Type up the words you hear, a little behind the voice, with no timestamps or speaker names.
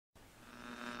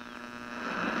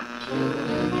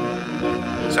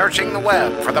Searching the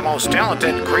web for the most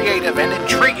talented, creative, and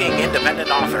intriguing independent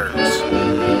authors.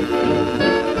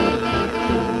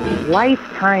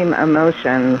 Lifetime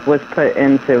emotion was put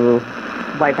into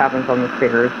Life Happens on the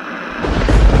Stairs.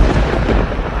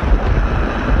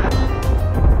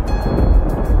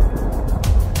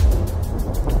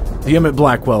 The Emit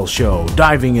Blackwell Show,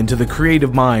 diving into the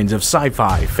creative minds of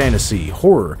sci-fi, fantasy,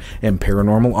 horror, and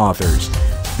paranormal authors.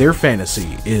 Their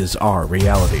fantasy is our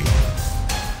reality.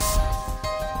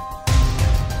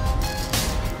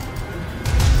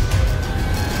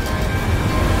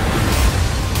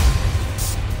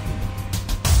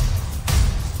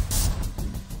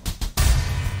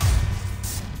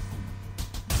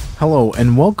 Hello,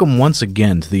 and welcome once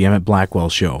again to the Emit Blackwell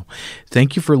Show.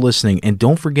 Thank you for listening, and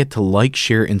don't forget to like,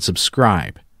 share, and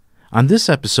subscribe. On this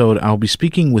episode, I'll be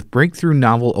speaking with Breakthrough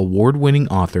Novel Award-winning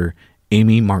author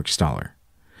Amy Markstahler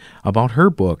about her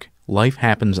book, Life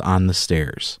Happens on the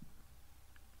Stairs.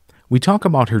 We talk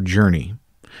about her journey,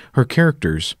 her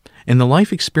characters, and the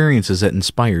life experiences that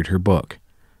inspired her book.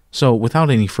 So, without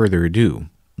any further ado,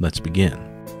 let's begin.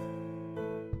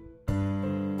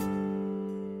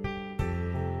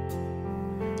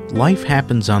 Life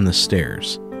Happens on the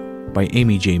Stairs by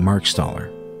Amy J.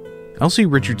 Markstahler. Elsie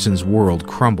Richardson's world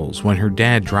crumbles when her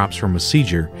dad drops from a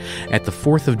seizure at the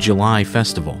 4th of July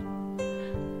festival.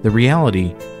 The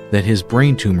reality that his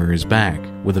brain tumor is back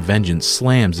with a vengeance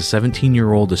slams the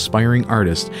 17-year-old aspiring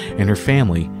artist and her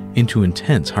family into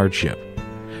intense hardship.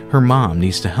 Her mom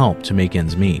needs to help to make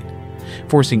ends meet,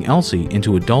 forcing Elsie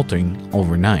into adulting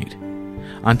overnight.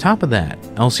 On top of that,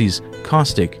 Elsie's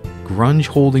caustic,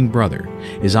 grudge-holding brother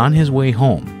is on his way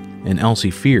home, and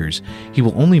Elsie fears he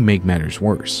will only make matters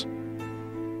worse.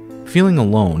 Feeling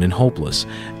alone and hopeless,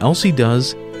 Elsie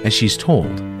does as she's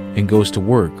told and goes to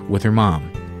work with her mom.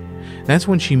 That's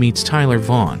when she meets Tyler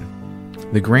Vaughn,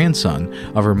 the grandson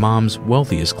of her mom's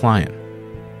wealthiest client.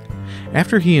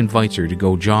 After he invites her to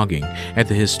go jogging at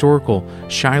the historical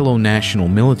Shiloh National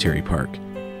Military Park,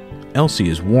 Elsie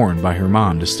is warned by her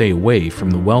mom to stay away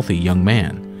from the wealthy young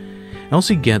man.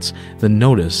 Elsie gets the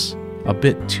notice a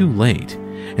bit too late,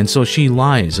 and so she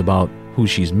lies about who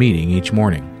she's meeting each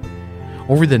morning.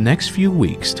 Over the next few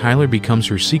weeks, Tyler becomes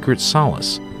her secret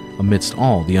solace amidst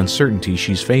all the uncertainty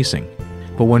she's facing.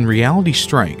 But when reality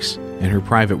strikes and her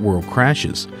private world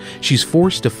crashes, she's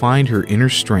forced to find her inner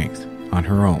strength on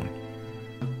her own.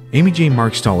 Amy J.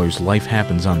 Markstahler's Life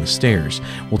Happens on the Stairs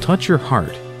will touch your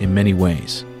heart in many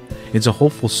ways. It's a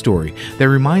hopeful story that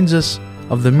reminds us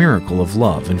of the miracle of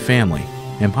love and family,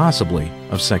 and possibly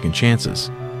of second chances.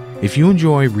 If you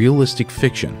enjoy realistic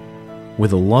fiction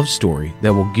with a love story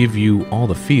that will give you all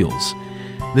the feels,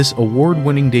 this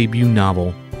award-winning debut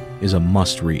novel is a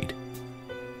must-read.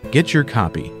 Get your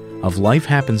copy of Life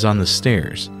Happens on the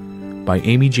Stairs by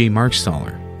Amy J.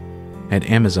 Markstahler at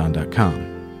Amazon.com.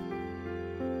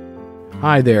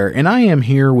 Hi there, and I am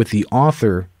here with the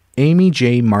author Amy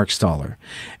J. Markstahler.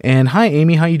 And hi,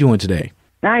 Amy, how you doing today?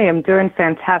 I am doing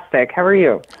fantastic. How are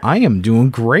you? I am doing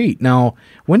great. Now,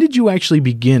 when did you actually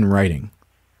begin writing?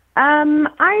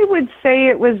 I would say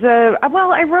it was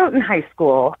I wrote in high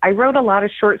school. I wrote a lot of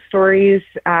short stories.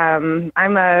 I'm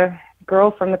a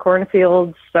girl from the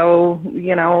cornfields, so,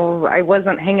 I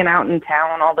wasn't hanging out in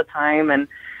town all the time. And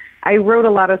I wrote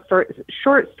a lot of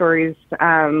short stories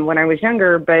when I was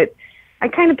younger, but I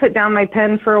kind of put down my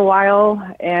pen for a while,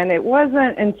 and it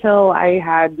wasn't until I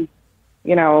had,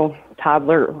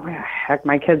 toddler, heck,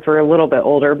 my kids were a little bit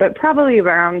older, but probably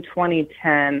around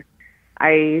 2010,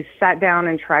 I sat down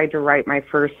and tried to write my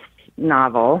first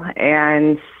novel,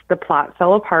 and the plot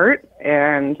fell apart,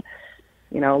 and,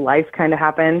 life kind of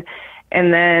happened.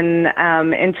 And then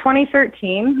in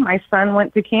 2013, my son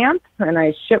went to camp, and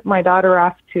I shipped my daughter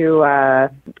off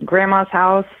to Grandma's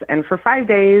house, and for 5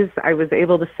 days, I was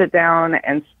able to sit down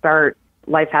and start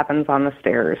Life Happens on the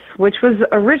Stairs, which was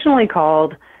originally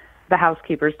called The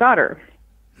Housekeeper's Daughter.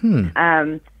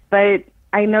 But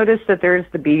I noticed that there's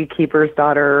the beekeeper's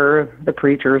daughter, the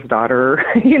preacher's daughter.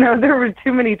 There were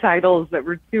too many titles that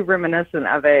were too reminiscent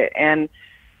of it. And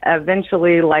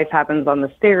eventually Life Happens on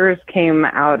the Stairs came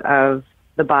out of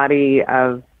the body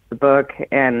of the book.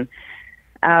 And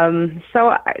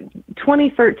so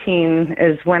 2013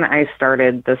 is when I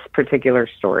started this particular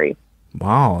story.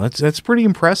 Wow, that's pretty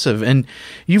impressive. And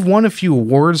you've won a few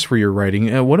awards for your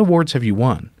writing. What awards have you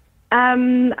won?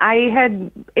 I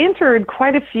had entered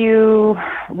quite a few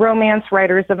Romance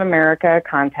Writers of America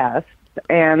contests,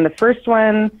 and the first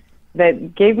one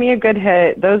that gave me a good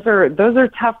hit. Those are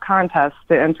tough contests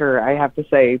to enter, I have to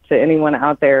say, to anyone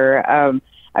out there.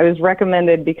 I was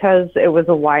recommended because it was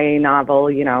a YA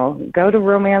novel, go to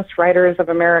Romance Writers of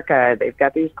America. They've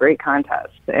got these great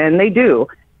contests, and they do.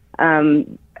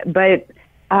 But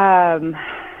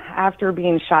after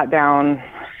being shot down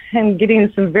and getting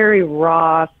some very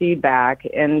raw feedback,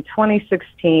 in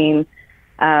 2016,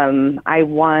 I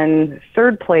won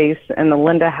third place in the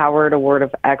Linda Howard Award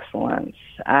of Excellence.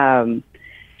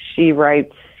 She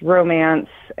writes romance,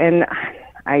 and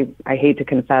I hate to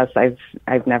confess,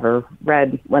 I've never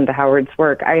read Linda Howard's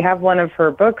work. I have one of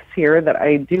her books here that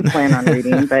I do plan on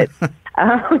reading, but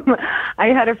I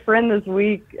had a friend this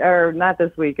week, or not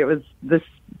this week, it was this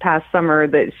past summer,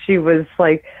 that she was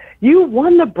like, "You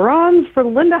won the bronze for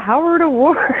Linda Howard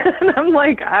Award." And I'm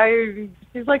like,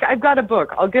 she's like, "I've got a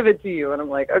book. I'll give it to you." And I'm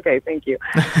like, "Okay, thank you."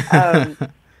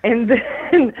 And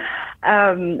then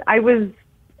I was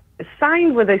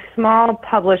signed with a small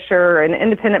publisher, an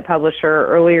independent publisher,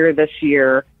 earlier this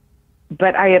year,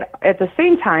 but I had at the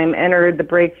same time entered the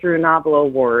Breakthrough Novel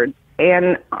Award,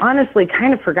 and honestly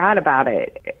kind of forgot about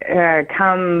it.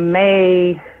 Come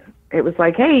May, it was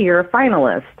like, "Hey, you're a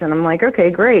finalist." And I'm like, "Okay,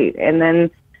 great." And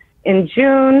then in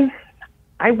June,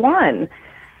 I won.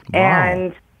 Wow.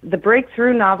 And the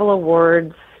Breakthrough Novel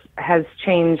Awards has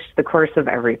changed the course of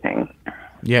everything.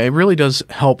 Yeah, it really does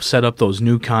help set up those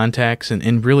new contacts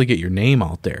and really get your name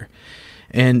out there.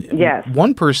 And yes,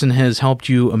 one person has helped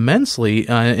you immensely,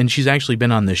 and she's actually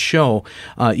been on this show,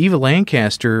 Eva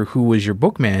Lancaster, who was your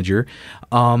book manager.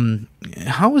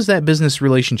 How has that business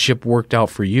relationship worked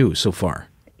out for you so far?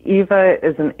 Eva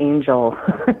is an angel.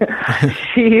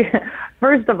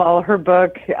 First of all, her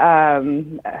book,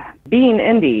 Being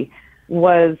Indie,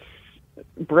 was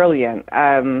brilliant.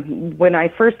 When I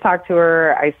first talked to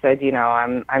her, I said,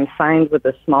 I'm signed with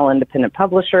a small independent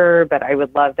publisher, but I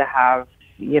would love to have,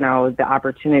 the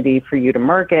opportunity for you to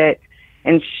market.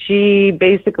 And she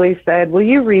basically said, "Will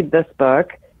you read this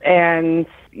book?" And,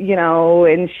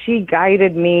 and she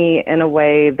guided me in a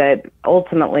way that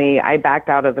ultimately I backed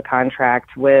out of the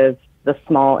contract with the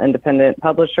small independent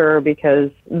publisher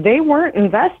because they weren't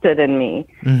invested in me.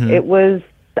 Mm-hmm. It was,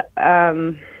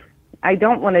 I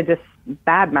don't want to just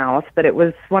badmouth, but it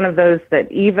was one of those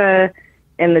that Eva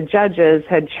and the judges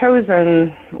had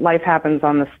chosen Life Happens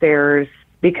on the Stairs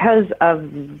because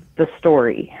of the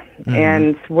story. Mm-hmm.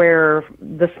 And where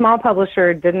the small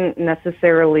publisher didn't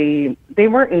necessarily, they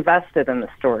weren't invested in the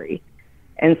story.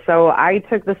 And so I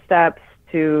took the steps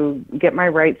to get my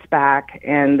rights back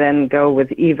and then go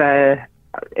with Eva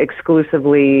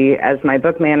exclusively as my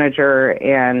book manager,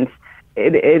 and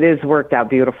it has worked out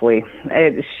beautifully.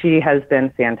 She has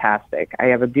been fantastic. I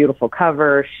have a beautiful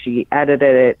cover. She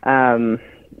edited it.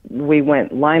 We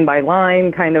went line by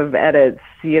line kind of edits,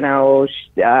 the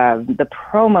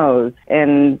promos,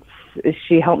 and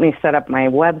she helped me set up my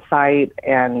website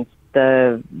and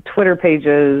the Twitter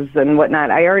pages and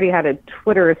whatnot. I already had a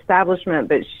Twitter establishment,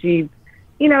 but she,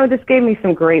 just gave me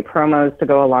some great promos to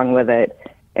go along with it.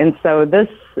 And so this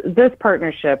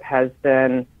partnership has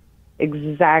been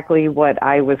exactly what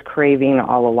I was craving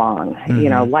all along.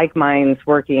 Mm-hmm. Like minds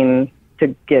working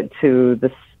to get to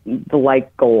the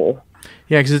like goal.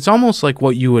 Yeah, because it's almost like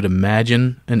what you would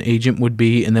imagine an agent would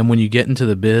be, and then when you get into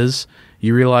the biz,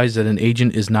 you realize that an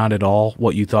agent is not at all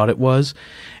what you thought it was.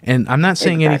 And I'm not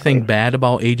saying anything bad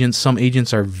about agents. Some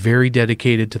agents are very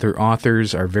dedicated to their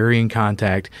authors, are very in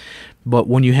contact. But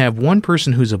when you have one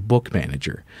person who's a book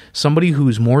manager, somebody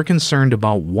who's more concerned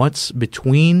about what's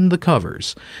between the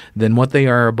covers than what they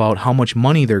are about how much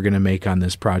money they're going to make on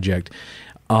this project,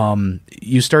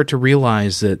 you start to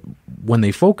realize that when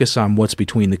they focus on what's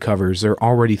between the covers, they're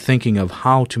already thinking of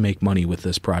how to make money with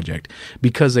this project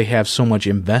because they have so much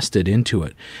invested into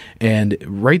it. And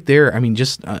right there,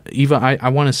 Eva, I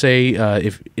want to say,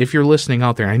 if you're listening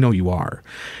out there, I know you are,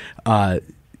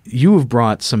 you have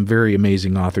brought some very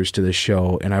amazing authors to this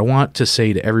show, and I want to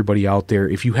say to everybody out there,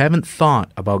 if you haven't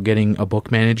thought about getting a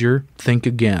book manager, think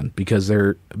again, because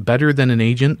they're better than an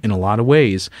agent in a lot of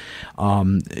ways.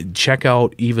 Check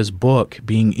out Eva's book,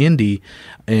 Being Indie,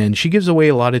 and she gives away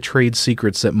a lot of trade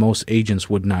secrets that most agents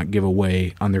would not give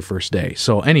away on their first day.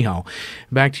 So anyhow,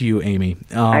 back to you, Amy.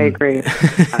 I agree.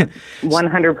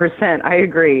 100%. I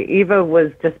agree. Eva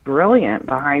was just brilliant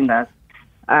behind this.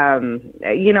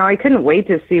 I couldn't wait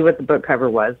to see what the book cover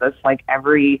was. That's like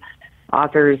every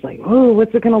author's like, "Oh,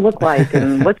 what's it going to look like?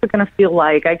 And what's it going to feel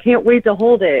like? I can't wait to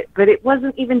hold it." But it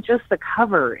wasn't even just the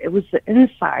cover. It was the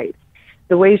inside.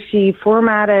 The way she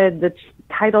formatted the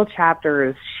title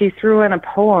chapters. She threw in a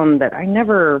poem that I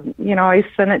never, I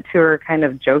sent it to her kind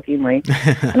of jokingly.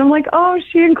 And I'm like, "Oh,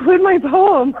 she included my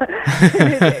poem."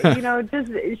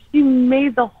 She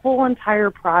made the whole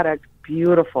entire product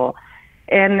beautiful.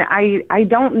 And I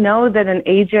don't know that an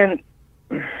agent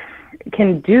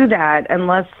can do that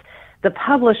unless the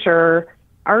publisher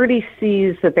already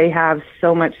sees that they have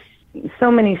so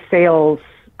many sales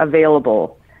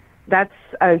available. That's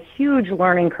a huge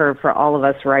learning curve for all of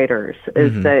us writers,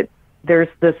 is that there's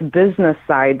this business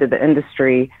side to the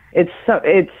industry.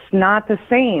 It's not the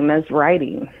same as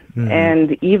writing.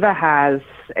 And Eva has,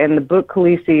 and the book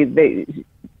Khaleesi,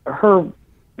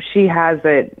 she has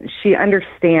it. She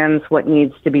understands what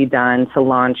needs to be done to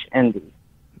launch indie.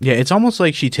 Yeah, it's almost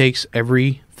like she takes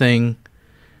everything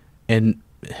and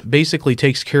basically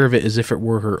takes care of it as if it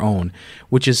were her own,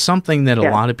 which is something that a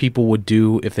lot of people would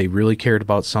do if they really cared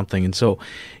about something. And so,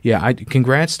 yeah,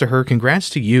 congrats to her. Congrats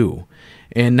to you.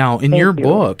 And now, in your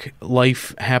book,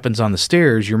 Life Happens on the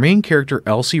Stairs, your main character,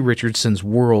 Elsie Richardson's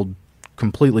world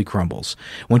completely crumbles.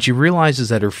 When she realizes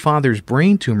that her father's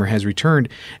brain tumor has returned,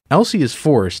 Elsie is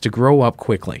forced to grow up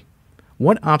quickly.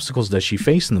 What obstacles does she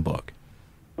face in the book?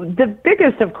 The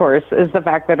biggest, of course, is the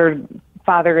fact that her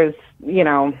father is,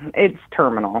 it's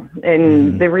terminal.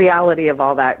 And the reality of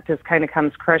all that just kind of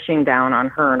comes crushing down on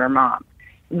her and her mom.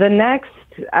 The next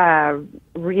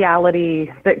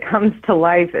reality that comes to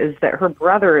life is that her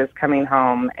brother is coming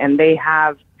home, and they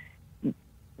have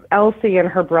Elsie and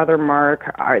her brother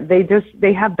Mark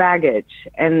they have baggage.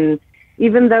 And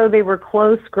even though they were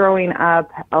close growing up,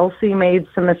 Elsie made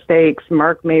some mistakes,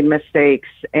 Mark made mistakes,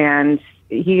 and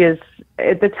he is,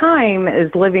 at the time,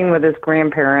 is living with his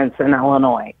grandparents in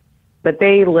Illinois, but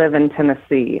they live in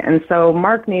Tennessee. And so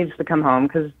Mark needs to come home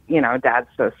because, Dad's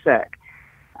so sick.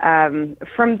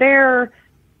 From there,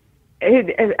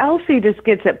 Elsie just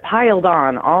gets it piled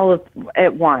on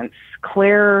at once.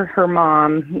 Claire, her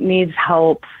mom, needs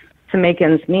help to make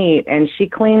ends meet, and she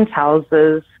cleans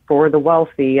houses for the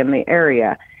wealthy in the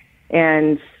area.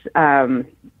 And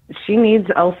she needs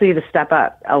Elsie to step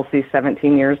up. Elsie's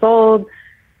 17 years old,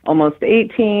 almost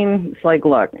 18. It's like,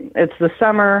 look, it's the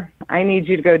summer. I need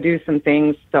you to go do some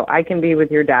things so I can be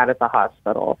with your dad at the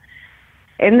hospital.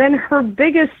 And then her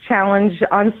biggest challenge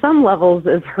on some levels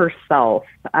is herself.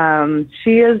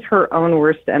 She is her own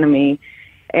worst enemy.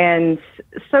 And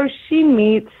so she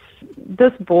meets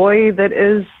this boy that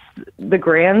is the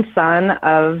grandson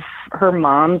of her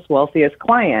mom's wealthiest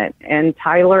client. And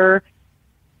Tyler,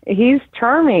 he's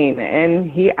charming, and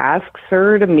he asks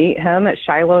her to meet him at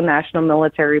Shiloh National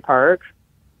Military Park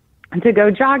to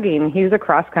go jogging. He's a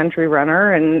cross-country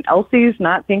runner, and Elsie's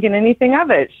not thinking anything of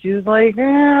it. She's like,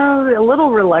 a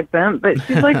little reluctant, but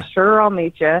she's like, sure, I'll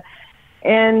meet you.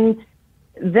 And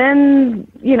then,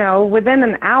 within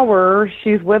an hour,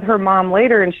 she's with her mom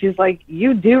later, and she's like,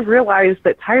 you do realize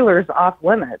that Tyler's off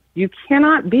limits. You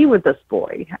cannot be with this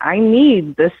boy. I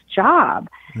need this job.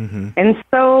 And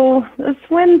so that's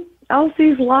when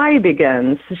Elsie's lie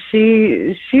begins.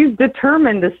 She's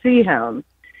determined to see him.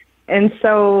 And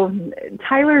so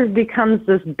Tyler becomes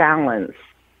this balance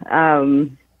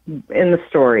in the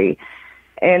story.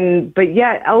 But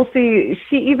yet Elsie,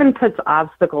 she even puts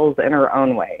obstacles in her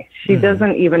own way. She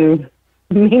doesn't even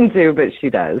mean to, but she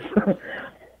does.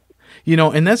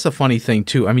 And that's a funny thing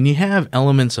too. I mean, you have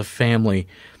elements of family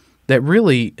that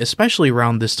really, especially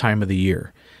around this time of the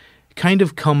year, kind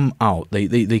of come out.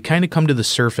 They kind of come to the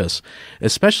surface,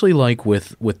 especially like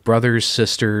with brothers,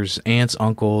 sisters, aunts,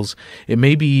 uncles. It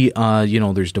may be,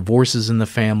 there's divorces in the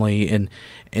family, and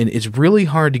it's really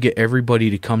hard to get everybody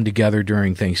to come together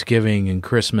during Thanksgiving and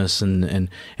Christmas and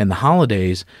the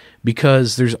holidays,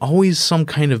 because there's always some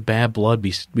kind of bad blood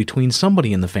between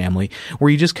somebody in the family where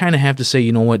you just kind of have to say,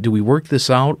 you know what, do we work this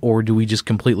out, or do we just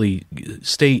completely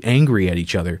stay angry at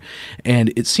each other?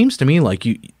 And it seems to me like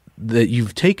that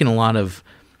you've taken a lot of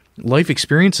life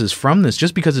experiences from this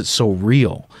just because it's so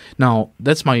real. Now,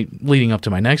 that's leading up to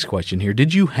my next question here.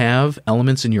 Did you have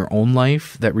elements in your own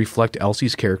life that reflect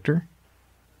Elsie's character?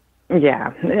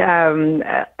 Yeah.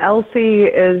 Elsie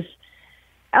is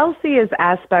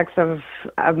aspects of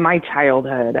my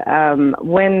childhood.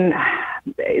 When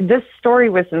this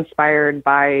story was inspired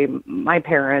by my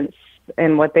parents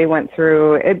and what they went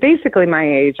through, basically my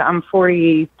age. I'm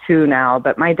 42 now,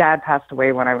 but my dad passed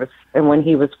away when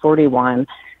he was 41,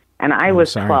 and I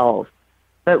was 12.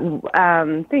 But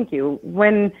thank you.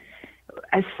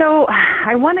 So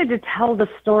I wanted to tell the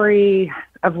story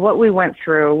of what we went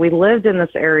through. We lived in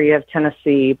this area of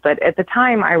Tennessee, but at the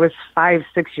time I was 5,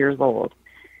 6 years old.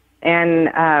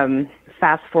 And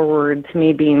fast forward to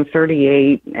me being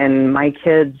 38, and my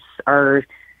kids are,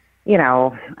 I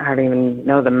don't even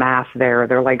know the math there.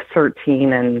 They're like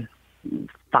 13 and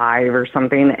 5 or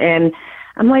something. And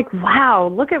I'm like, wow,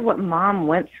 look at what mom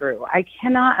went through. I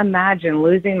cannot imagine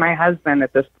losing my husband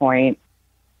at this point.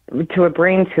 to a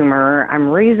brain tumor. I'm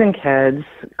raising kids,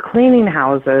 cleaning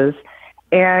houses.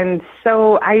 And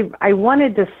so I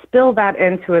wanted to spill that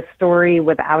into a story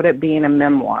without it being a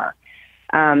memoir.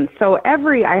 So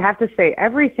I have to say,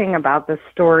 everything about this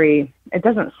story, it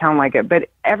doesn't sound like it, but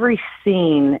every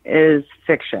scene is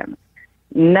fiction.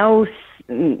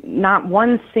 Not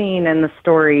one scene in the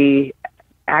story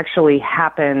actually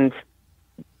happened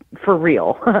for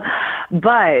real.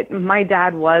 But my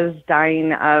dad was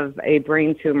dying of a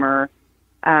brain tumor.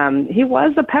 He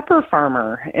was a pepper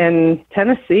farmer in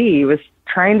Tennessee. He was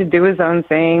trying to do his own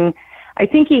thing. I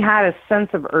think he had a sense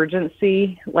of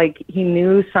urgency, like he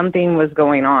knew something was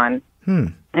going on.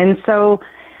 And so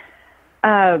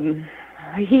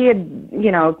he had,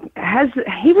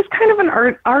 he was kind of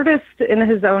an artist in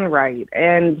his own right,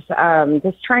 and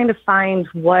just trying to find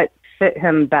what fit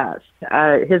him best.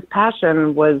 His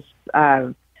passion was,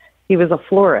 he was a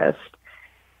florist.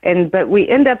 But we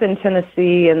end up in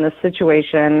Tennessee in this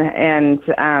situation. And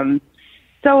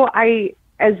so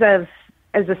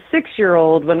as a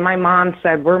 6-year-old, when my mom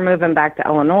said, we're moving back to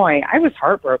Illinois, I was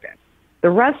heartbroken. The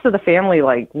rest of the family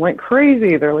went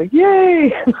crazy. They're like,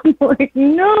 yay. I'm like,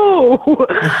 no,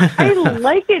 I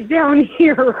like it down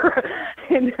here.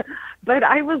 But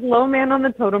I was low man on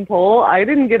the totem pole. I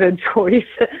didn't get a choice.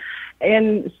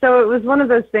 And so it was one of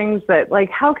those things that,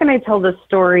 how can I tell this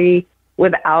story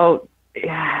without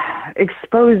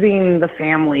exposing the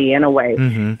family in a way?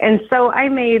 Mm-hmm. And so I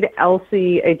made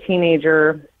Elsie a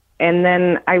teenager. And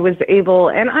then I was able,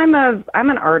 and I'm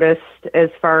an artist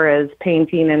as far as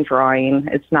painting and drawing.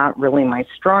 It's not really my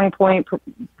strong point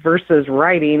versus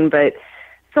writing, but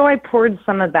so I poured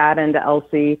some of that into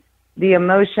Elsie. The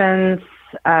emotions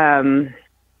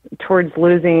towards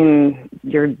losing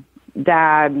your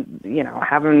dad,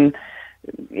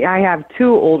 I have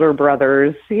 2 older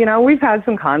brothers. We've had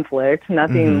some conflict,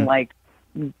 nothing like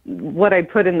what I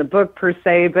put in the book per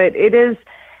se, but it is,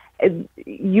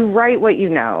 you write what you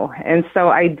know. And so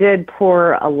I did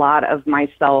pour a lot of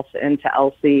myself into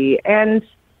Elsie, and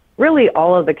really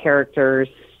all of the characters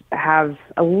have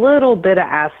a little bit of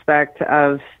aspect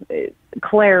of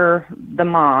Claire, the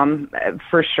mom,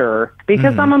 for sure,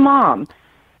 because I'm a mom,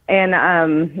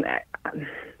 and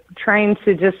trying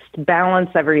to just balance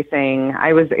everything.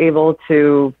 I was able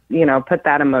to, put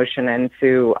that emotion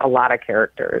into a lot of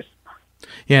characters.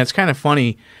 Yeah, it's kind of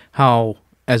funny how,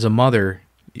 as a mother,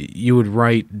 you would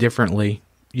write differently,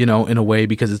 in a way,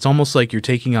 because it's almost like you're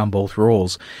taking on both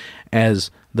roles as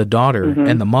the daughter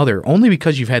and the mother, only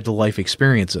because you've had the life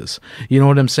experiences. You know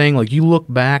what I'm saying? Like, you look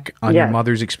back on your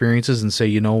mother's experiences and say,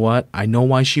 you know what? I know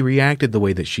why she reacted the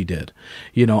way that she did.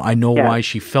 I know why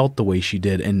she felt the way she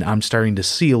did, and I'm starting to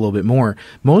see a little bit more.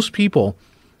 Most people,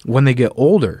 when they get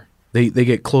older, they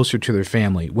get closer to their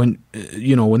family. When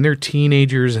when they're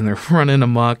teenagers and they're running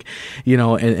amok,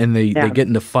 and they get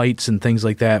into fights and things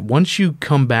like that. Once you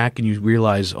come back and you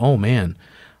realize, oh man,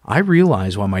 I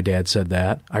realize why my dad said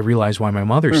that. I realize why my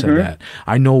mother said that.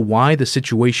 I know why the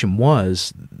situation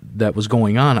was that was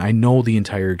going on. I know the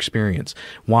entire experience.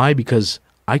 Why? Because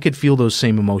I could feel those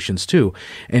same emotions too.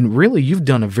 And really, you've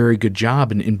done a very good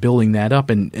job in building that up.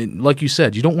 And like you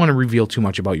said, you don't want to reveal too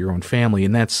much about your own family,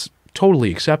 and that's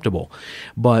totally acceptable.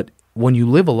 But when you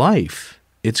live a life,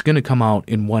 it's going to come out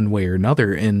in one way or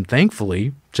another. And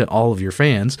thankfully, to all of your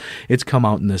fans, it's come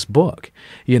out in this book,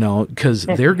 because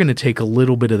they're going to take a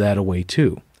little bit of that away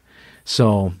too.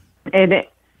 So it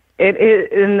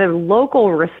in the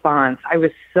local response, I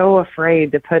was so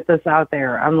afraid to put this out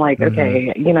there. I'm like,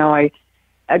 okay,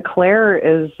 Claire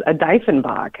is a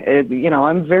Diefenbach.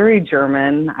 I'm very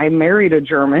German. I married a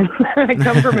German. I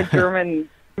come from a German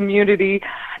community,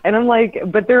 and I'm like,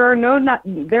 but there are no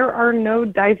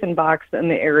Diefenbachs in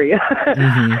the area.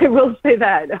 I will say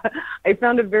that. I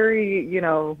found a very,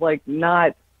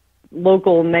 not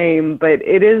local name, but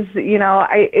it is,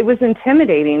 it was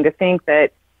intimidating to think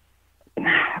that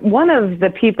one of the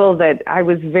people that I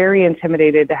was very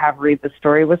intimidated to have read the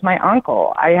story was my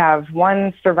uncle. I have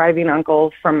one surviving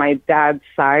uncle from my dad's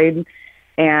side,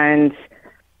 and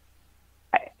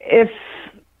if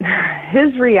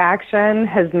his reaction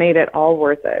has made it all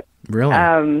worth it.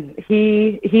 Really?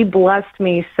 He blessed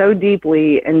me so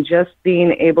deeply in just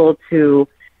being able to,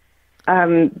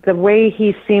 the way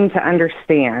he seemed to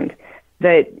understand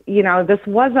that, this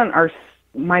wasn't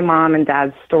my mom and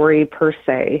dad's story per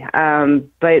se,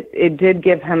 but it did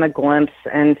give him a glimpse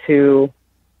into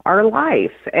our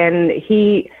life. And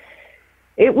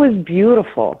it was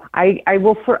beautiful. I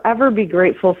will forever be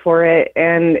grateful for it.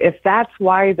 And if that's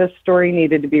why this story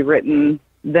needed to be written,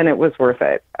 then it was worth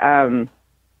it. And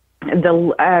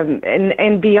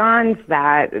beyond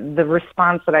that, the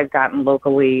response that I've gotten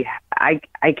locally,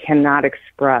 I cannot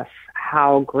express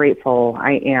how grateful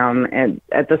I am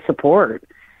at the support.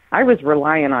 I was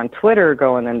relying on Twitter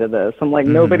going into this. I'm like,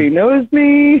 nobody knows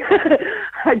me.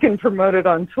 I can promote it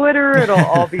on Twitter. It'll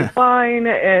all be fine.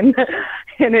 And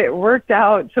it worked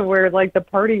out to where, like, the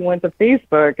party went to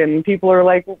Facebook, and people are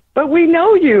like, but we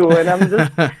know you. And I'm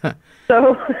just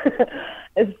so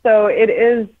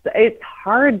it's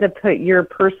hard to put your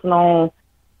personal,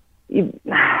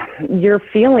 your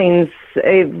feelings,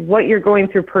 what you're going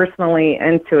through personally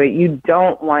into it. You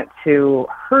don't want to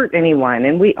hurt anyone.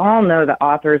 And we all know that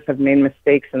authors have made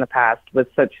mistakes in the past with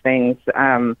such things.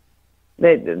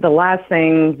 The last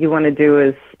thing you want to do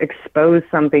is expose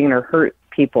something or hurt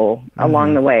people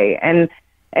along the way. And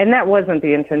that wasn't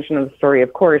the intention of the story,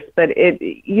 of course, but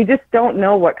you just don't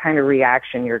know what kind of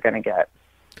reaction you're going to get.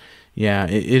 Yeah,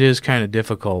 it is kind of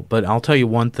difficult, but I'll tell you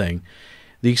one thing.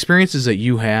 The experiences that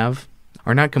you have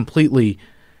are not completely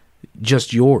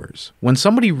just yours. When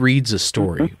somebody reads a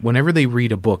story, whenever they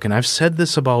read a book, and I've said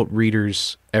this about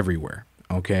readers everywhere,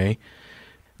 okay,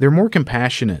 they're more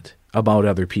compassionate about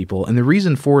other people, and the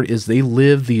reason for it is they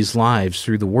live these lives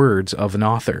through the words of an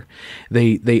author.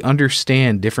 They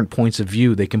understand different points of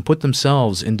view. They can put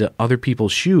themselves into other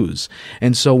people's shoes,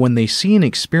 and so when they see an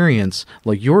experience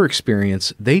like your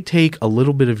experience, they take a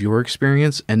little bit of your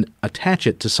experience and attach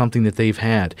it to something that they've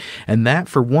had, and that,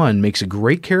 for one, makes a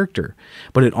great character,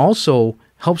 but it also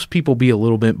helps people be a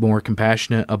little bit more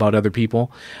compassionate about other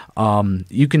people.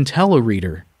 You can tell a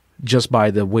reader just by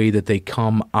the way that they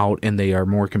come out and they are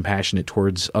more compassionate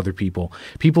towards other people.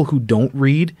 People who don't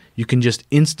read, you can just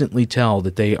instantly tell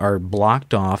that they are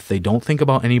blocked off, they don't think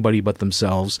about anybody but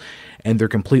themselves, and they're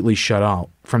completely shut out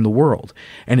from the world.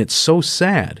 And it's so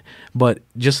sad, but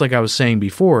just like I was saying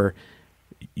before,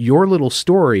 your little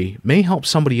story may help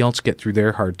somebody else get through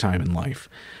their hard time in life.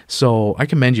 So I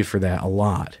commend you for that a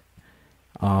lot.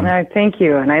 Thank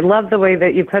you. And I love the way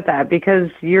that you put that, because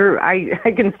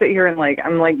I can sit here and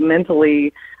I'm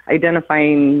mentally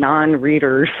identifying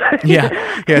non-readers. Yeah,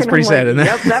 it's pretty sad, isn't it?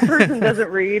 Yep, that person doesn't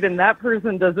read and that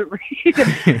person doesn't read.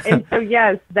 And so,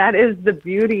 yes, that is the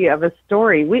beauty of a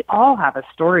story. We all have a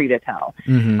story to tell.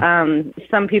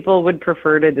 Some people would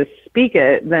prefer to just speak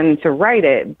it than to write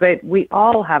it, but we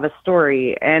all have a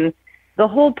story. And the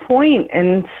whole point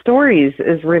in stories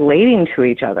is relating to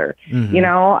each other. You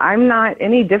know, I'm not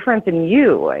any different than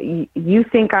you. You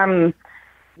think a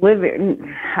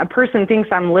person thinks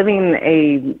I'm living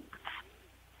a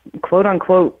quote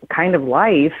unquote kind of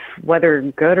life, whether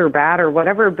good or bad or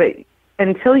whatever, but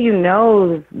until you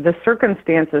know the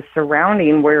circumstances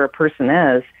surrounding where a person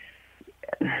is,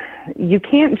 you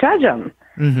can't judge them.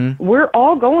 We're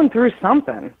all going through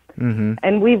something.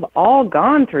 And we've all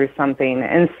gone through something.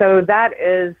 And so that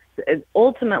is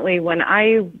ultimately, when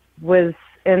I was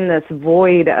in this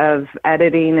void of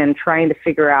editing and trying to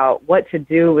figure out what to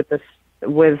do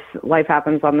with Life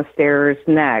Happens on the Stairs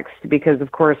next, because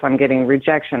of course I'm getting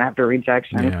rejection after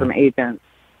rejection from agents.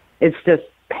 It's just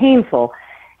painful.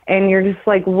 And you're just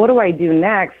like, what do I do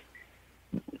next?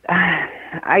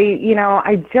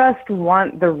 I just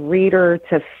want the reader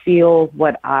to feel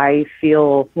what I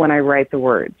feel when I write the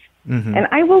words. And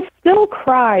I will still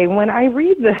cry when I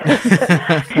read this.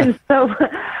 And so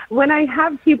when I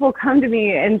have people come to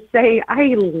me and say,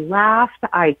 I laughed,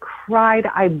 I cried,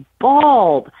 I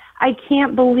bawled, I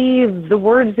can't believe the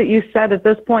words that you said at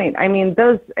this point. I mean,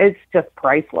 it's just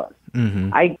priceless.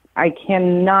 I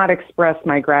cannot express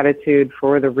my gratitude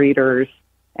for the readers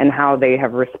and how they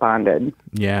have responded.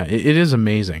 Yeah, it is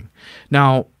amazing.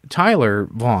 Now, Tyler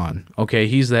Vaughn, okay,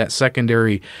 he's that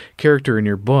secondary character in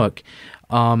your book.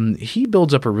 He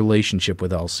builds up a relationship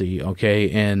with Elsie, okay,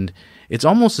 and it's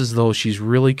almost as though she's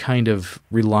really kind of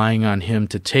relying on him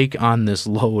to take on this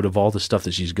load of all the stuff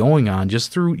that she's going on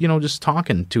just through, just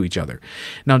talking to each other.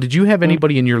 Now, did you have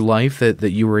anybody in your life that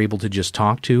you were able to just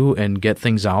talk to and get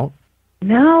things out?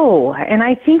 No, and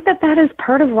I think that is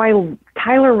part of why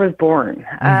Tyler was born.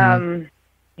 On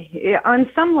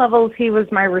some levels, he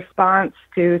was my response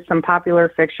to some popular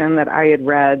fiction that I had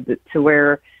read, to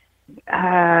where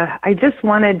I just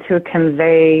wanted to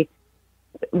convey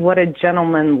what a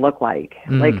gentleman looked like.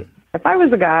 Like, if I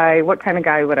was a guy, what kind of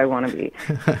guy would I want to be?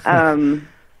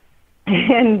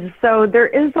 And so there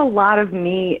is a lot of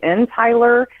me in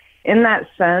Tyler in that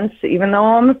sense. Even though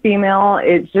I'm a female,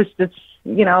 it's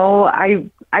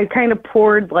I kind of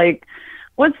poured, like,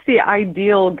 what's the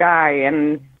ideal guy?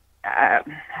 And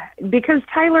because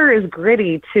Tyler is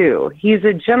gritty too. He's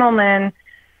a gentleman,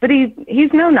 but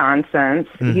he's no nonsense.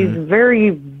 He's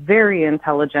very, very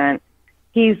intelligent.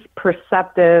 He's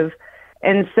perceptive.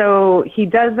 And so he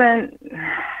doesn't,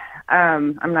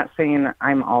 I'm not saying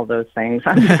I'm all those things.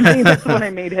 I'm just saying that's what I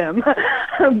made him.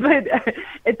 But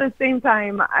at the same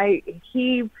time,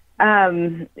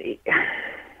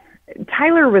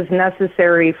 Tyler was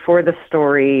necessary for the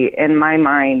story in my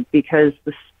mind because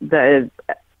the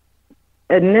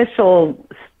initial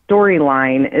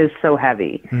storyline is so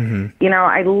heavy. You know,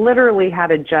 I literally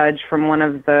had a judge from one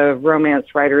of the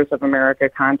Romance Writers of America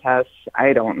contests.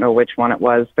 I don't know which one it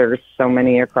was. There's so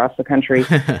many across the country.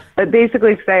 But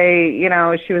basically say, you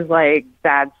know, she was like,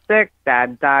 Dad's sick,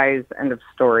 Dad dies, end of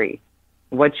story.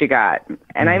 What you got?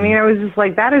 And I mean, I was just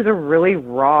like, that is a really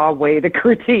raw way to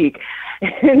critique.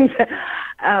 And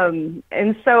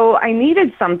so I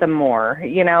needed something more,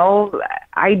 you know.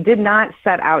 I did not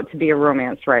set out to be a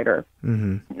romance writer.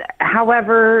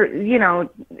 However, you know,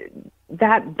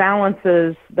 that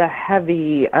balances the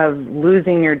heavy of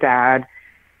losing your dad.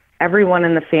 Everyone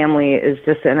in the family is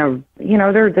just in a, you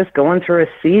know, they're just going through a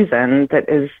season that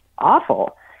is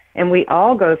awful. And we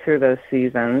all go through those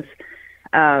seasons.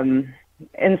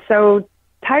 And so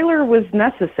Tyler was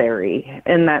necessary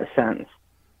in that sense.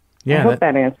 Yeah, I hope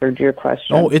that answered your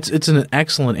question. Oh, it's an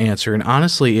excellent answer. And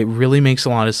honestly, it really makes a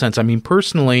lot of sense. I mean,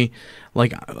 personally,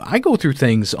 like, I go through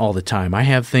things all the time. I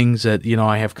have things that, you know,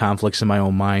 I have conflicts in my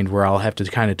own mind where I'll have to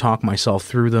kind of talk myself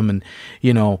through them and,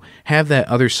 you know, have that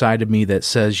other side of me that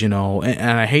says, you know,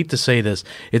 and I hate to say this,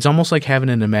 it's almost like having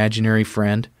an imaginary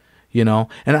friend. You know,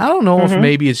 and I don't know if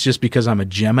maybe it's just because I'm a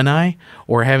Gemini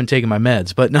or I haven't taken my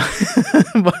meds, but no.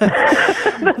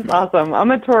 That's awesome. I'm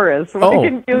a Taurus. So I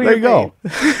can feel there you go.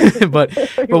 but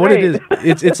what it is,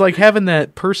 it's like having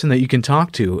that person that you can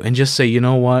talk to and just say, you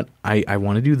know what, I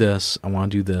want to do this. I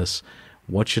want to do this.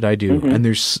 What should I do? And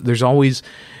there's always,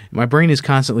 my brain is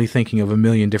constantly thinking of a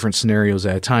million different scenarios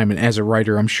at a time. And as a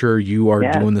writer, I'm sure you are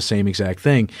doing the same exact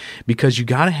thing, because you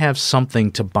got to have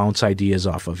something to bounce ideas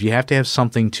off of. You have to have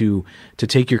something to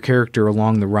take your character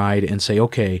along the ride and say,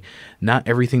 okay, not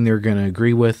everything they're going to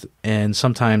agree with, and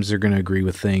sometimes they're going to agree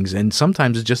with things, and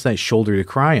sometimes it's just that shoulder to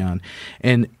cry on.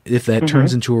 And if that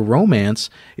turns into a romance,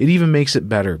 it even makes it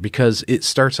better, because it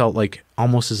starts out like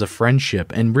almost as a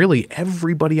friendship. And really,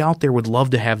 everybody out there would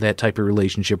love to have that type of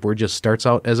relationship where it just starts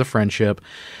out as a friendship.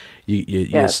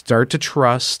 You start to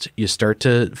trust, you start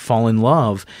to fall in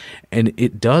love, and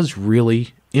it does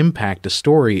really impact a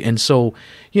story. And so,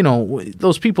 you know,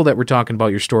 those people that were talking about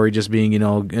your story just being, you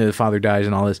know, father dies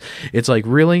and all this, it's like,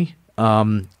 really,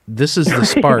 this is the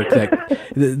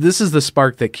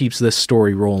spark that keeps this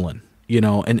story rolling. You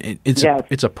know, and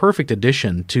it's a perfect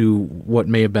addition to what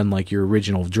may have been like your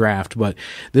original draft, but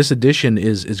this addition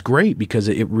is great because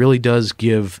it really does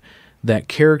give that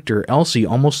character Elsie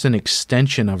almost an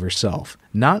extension of herself,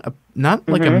 not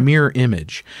like a mirror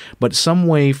image, but some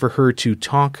way for her to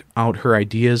talk out her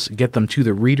ideas, get them to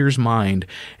the reader's mind,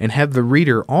 and have the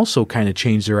reader also kind of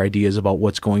change their ideas about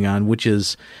what's going on, which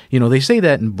is, you know, they say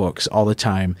that in books all the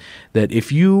time, that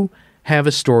if you have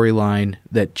a storyline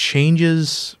that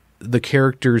changes the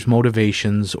character's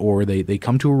motivations, or they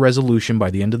come to a resolution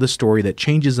by the end of the story that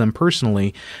changes them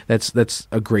personally, that's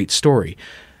a great story.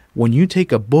 When you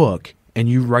take a book and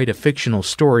you write a fictional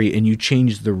story and you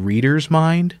change the reader's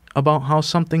mind about how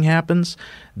something happens,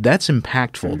 that's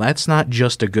impactful. That's not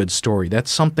just a good story.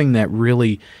 That's something that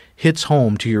really hits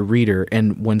home to your reader.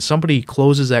 And when somebody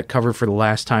closes that cover for the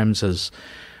last time and says,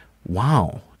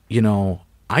 wow, you know,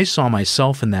 I saw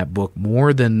myself in that book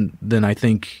more than I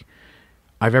think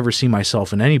I've ever seen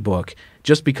myself in any book,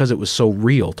 just because it was so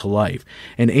real to life.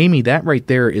 And Amy, that right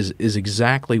there is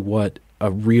exactly what a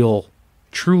real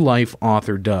true life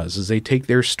author does, is they take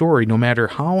their story, no matter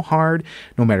how hard,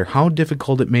 no matter how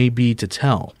difficult it may be to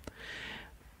tell,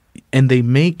 and they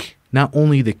make not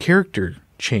only the character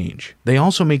change, they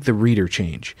also make the reader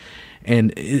change.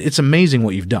 And it's amazing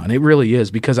what you've done. It really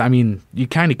is, because, I mean, you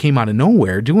kind of came out of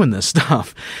nowhere doing this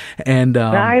stuff. And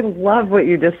I love what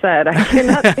you just said. I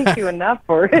cannot thank you enough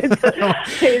for it.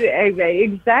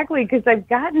 Exactly, because I've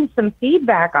gotten some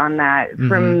feedback on that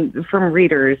from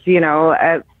readers. You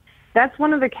know, that's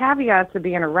one of the caveats of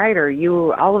being a writer.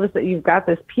 All of a sudden, you've got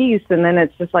this piece, and then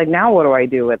it's just like, now what do I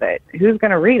do with it? Who's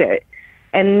going to read it?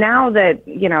 And now that,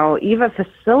 you know, Eva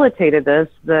facilitated this,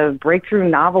 the Breakthrough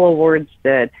Novel Awards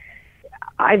did,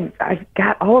 I've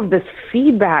got all of this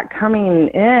feedback coming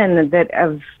in that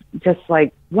of just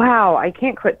like, wow, I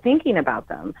can't quit thinking about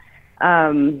them.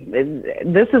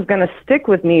 This is going to stick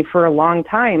with me for a long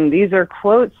time. These are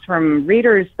quotes from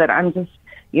readers that I'm just,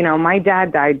 you know, my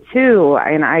dad died too,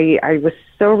 and I was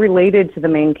so related to the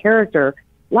main character.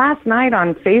 Last night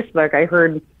on Facebook, I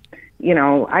heard, you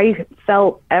know, I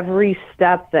felt every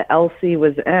step that Elsie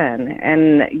was in,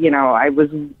 and, you know,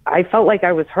 I felt like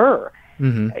I was her.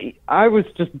 I was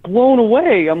just blown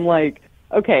away. I'm like,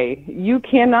 okay, you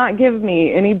cannot give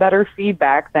me any better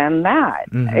feedback than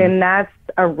that. And that's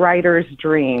a writer's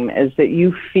dream, is that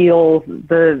you feel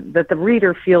that the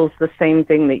reader feels the same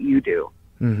thing that you do.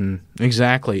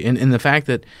 Exactly. And the fact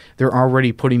that they're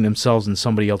already putting themselves in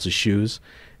somebody else's shoes,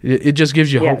 it just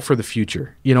gives you hope for the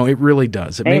future. You know, it really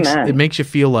does. It makes you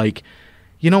feel like,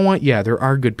 you know what? Yeah, there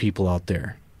are good people out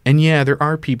there. And yeah, there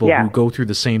are people who go through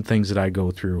the same things that I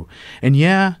go through. And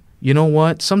yeah, you know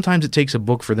what? Sometimes it takes a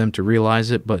book for them to realize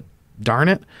it, but darn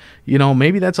it, you know,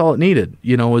 maybe that's all it needed,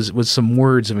 you know, was some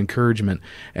words of encouragement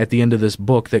at the end of this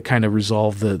book that kind of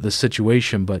resolved the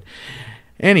situation. But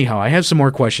anyhow, I have some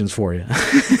more questions for you.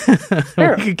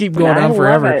 Sure. We could keep going on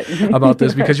forever about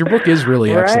this because your book is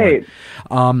really excellent.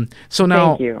 So now,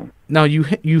 thank you. Now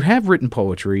you have written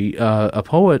poetry. A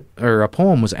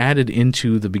poem was added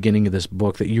into the beginning of this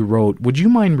book that you wrote. Would you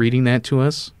mind reading that to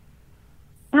us?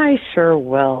 I sure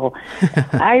will.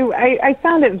 I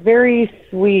found it very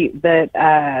sweet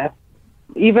that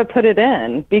Eva put it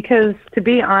in, because, to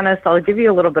be honest, I'll give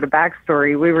you a little bit of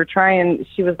backstory.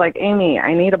 She was like, Amy,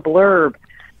 I need a blurb.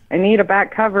 I need a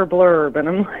back cover blurb. And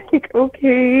I'm like,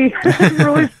 okay, I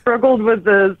really struggled with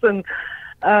this. And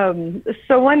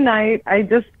so one night I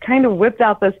just kind of whipped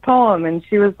out this poem, and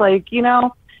she was like, you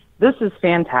know, this is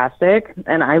fantastic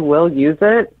and I will use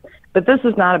it, but this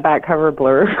is not a back cover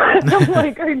blurb. I'm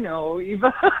like, I know,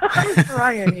 Eva, I'm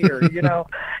trying here, you know.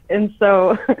 And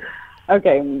so,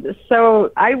 okay,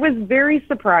 so I was very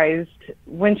surprised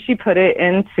when she put it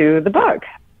into the book.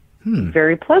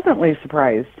 Very pleasantly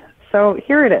surprised. So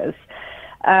here it is.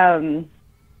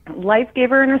 Life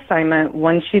gave her an assignment,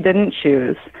 one she didn't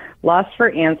choose. Lost for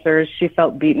answers, she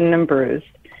felt beaten and bruised.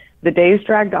 The days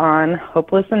dragged on,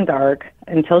 hopeless and dark,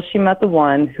 until she met the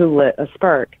one who lit a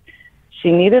spark.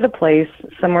 She needed a place,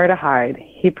 somewhere to hide.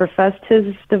 He professed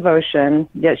his devotion,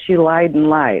 yet she lied and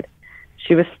lied.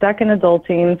 She was stuck in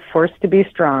adulting, forced to be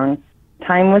strong.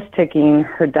 Time was ticking,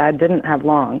 her dad didn't have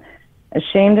long.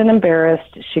 Ashamed and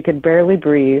embarrassed, she could barely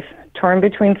breathe, torn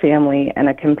between family and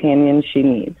a companion she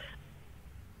needs.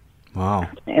 Wow.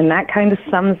 And that kind of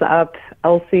sums up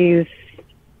Elsie's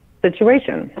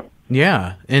situation.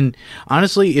 Yeah. And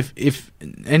honestly, if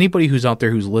anybody who's out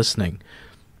there who's listening,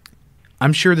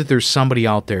 I'm sure that there's somebody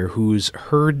out there who's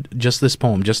heard just this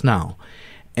poem just now.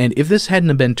 And if this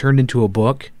hadn't been turned into a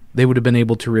book, they would have been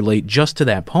able to relate just to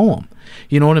that poem.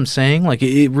 You know what I'm saying? Like,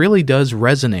 it really does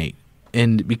resonate.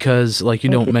 And because, like, you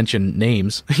don't mention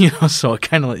names, you know, so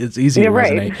it's easy to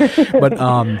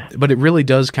resonate. But it really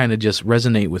does kind of just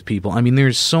resonate with people. I mean,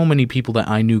 there's so many people that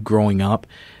I knew growing up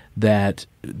that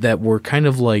were kind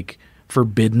of like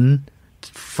forbidden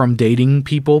from dating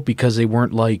people because they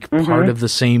weren't like part of the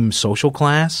same social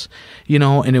class, you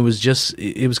know, and it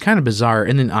was kind of bizarre.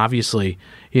 And then obviously,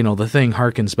 you know, the thing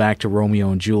harkens back to Romeo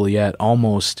and Juliet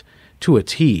almost to a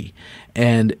T.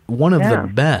 And one of the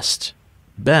best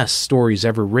stories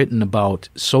ever written about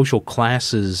social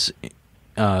classes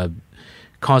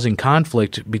causing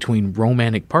conflict between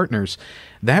romantic partners,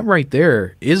 that right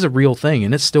there is a real thing,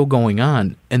 and it's still going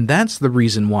on. And that's the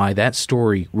reason why that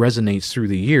story resonates through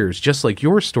the years, just like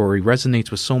your story resonates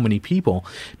with so many people,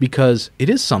 because it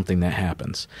is something that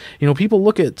happens. You know, people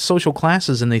look at social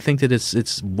classes and they think that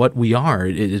it's what we are,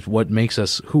 it is what makes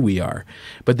us who we are.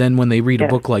 But then when they read a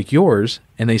book like yours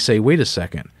and they say, wait a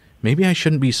second, maybe I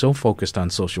shouldn't be so focused on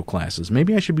social classes.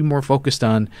 Maybe I should be more focused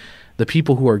on the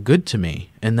people who are good to me.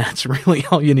 And that's really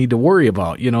all you need to worry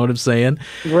about. You know what I'm saying?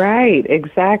 Right.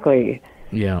 Exactly.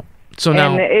 Yeah. So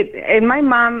now, and my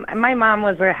mom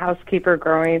was a housekeeper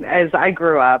as I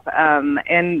grew up,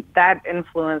 and that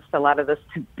influenced a lot of this.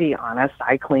 To be honest,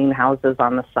 I clean houses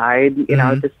on the side, you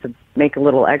know, just to make a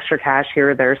little extra cash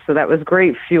here or there. So that was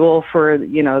great fuel for,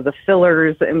 you know, the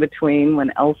fillers in between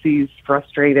when Elsie's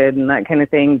frustrated and that kind of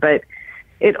thing. But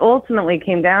it ultimately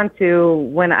came down to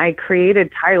when I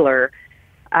created Tyler.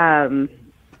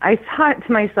 I thought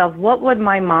to myself, what would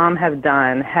my mom have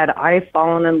done had I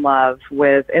fallen in love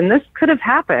with, and this could have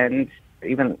happened,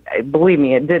 even, believe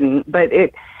me, it didn't, but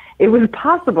it was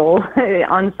possible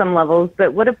on some levels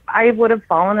that I would have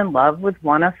fallen in love with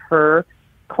one of her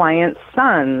clients'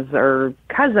 sons or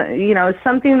cousin, you know,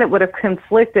 something that would have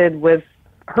conflicted with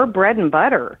her bread and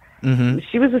butter.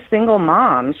 She was a single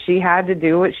mom. She had to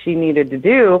do what she needed to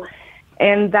do,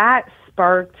 and that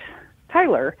sparked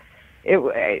Tyler.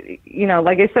 It, you know,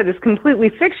 like I said, it's completely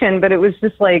fiction, but it was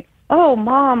just like, oh,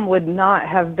 Mom would not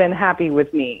have been happy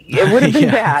with me. It would have been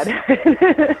bad.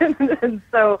 And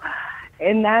so,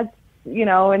 and that's, you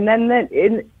know, and then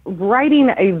in writing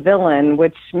a villain,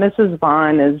 which Mrs.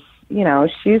 Vaughn is, you know,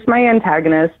 she's my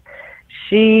antagonist.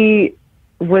 She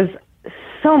was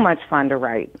so much fun to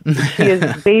write. She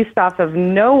is based off of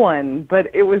no one,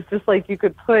 but it was just like you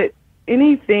could put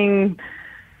anything,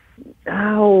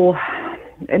 not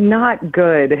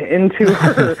good into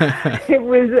her. It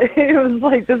was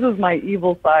like, this is my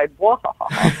evil side. Wow.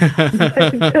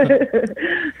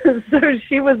 So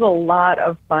she was a lot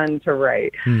of fun to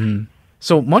write. Mm-hmm.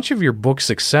 So much of your book's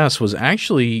success was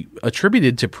actually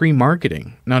attributed to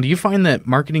pre-marketing. Now, do you find that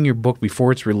marketing your book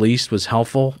before it's released was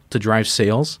helpful to drive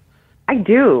sales? I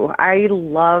do. I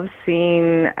love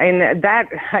seeing, and that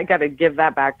I got to give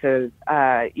that back to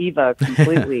Eva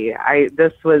completely. I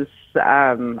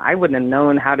wouldn't have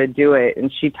known how to do it,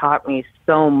 and she taught me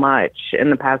so much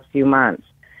in the past few months.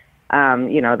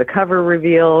 The cover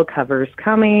reveal, cover's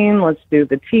coming, let's do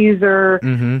the teaser.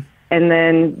 Mm-hmm. And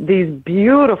then these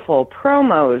beautiful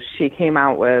promos she came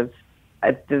out with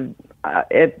at the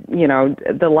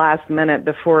last minute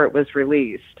before it was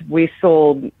released. We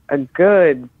sold a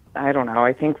good,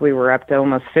 I think we were up to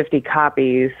almost 50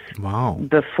 copies. Wow.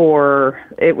 Before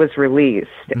it was released.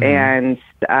 Mm-hmm. And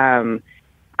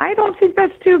I don't think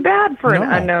that's too bad for an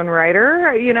unknown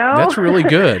writer, That's really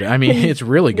good. I mean, it's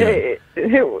really good.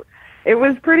 It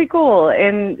was pretty cool.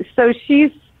 And so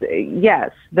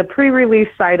yes, the pre-release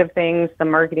side of things, the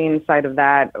marketing side of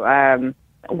that,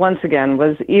 once again,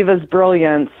 was Eva's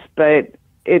brilliance, but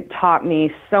it taught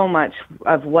me so much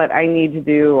of what I need to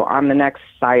do on the next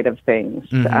side of things.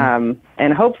 Mm-hmm.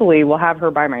 And hopefully we'll have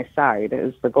her by my side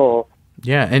is the goal.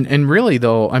 Yeah, and really,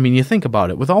 though, I mean, you think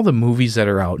about it, with all the movies that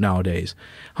are out nowadays,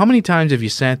 how many times have you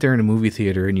sat there in a movie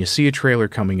theater and you see a trailer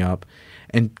coming up,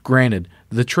 and granted,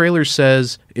 the trailer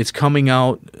says it's coming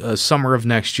out summer of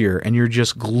next year, and you're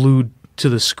just glued to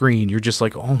the screen. You're just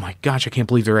like, oh my gosh, I can't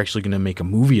believe they're actually going to make a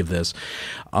movie of this.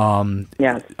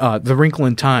 The Wrinkle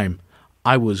in Time,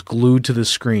 I was glued to the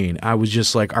screen. I was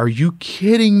just like, are you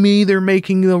kidding me? They're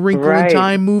making the Wrinkle in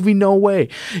Time movie? No way.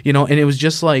 And it was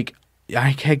just like,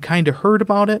 I had kind of heard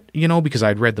about it, because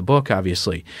I'd read the book,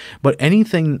 obviously. But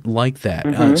anything like that,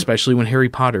 mm-hmm. Especially when Harry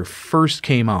Potter first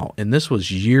came out, and this was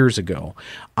years ago,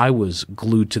 I was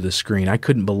glued to the screen. I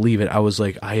couldn't believe it. I was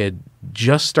like, I had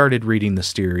just started reading the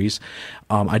series.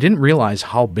 I didn't realize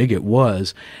how big it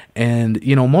was. And,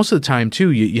 most of the time,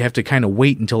 too, you have to kind of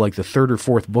wait until like the third or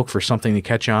fourth book for something to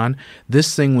catch on.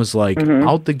 This thing was like mm-hmm.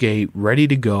 out the gate, ready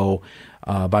to go.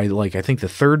 By I think the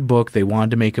third book, they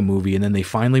wanted to make a movie, and then they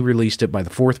finally released it. By the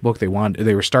fourth book, they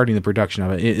were starting the production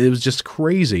of it. It was just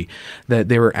crazy that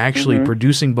they were actually mm-hmm.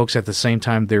 producing books at the same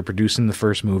time they were producing the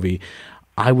first movie.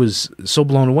 I was so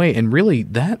blown away, and really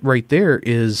that right there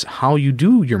is how you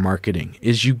do your marketing,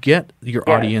 is you get your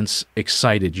audience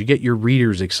excited, you get your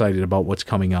readers excited about what's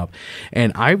coming up.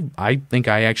 And I think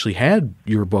I actually had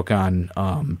your book on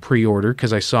pre-order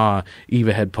because I saw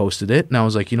Eva had posted it, and I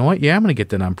was like, you know what, yeah, I'm going to get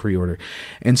that on pre-order.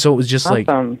 And so it was just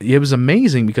awesome. It was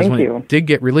amazing because it did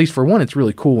get released, for one, it's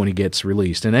really cool when it gets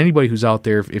released. And anybody who's out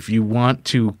there, if you want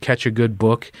to catch a good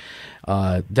book,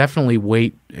 definitely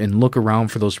wait and look around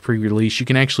for those pre-release. You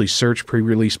can actually search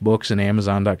pre-release books in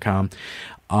Amazon.com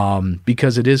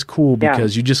because it is cool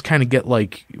because you just kind of get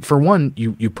for one,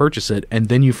 you purchase it and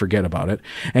then you forget about it.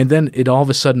 And then it all of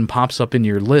a sudden pops up in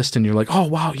your list and you're like, oh,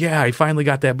 wow, yeah, I finally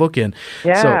got that book in.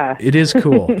 Yeah. So it is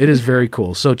cool. It is very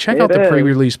cool. So check out the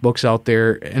pre-release books out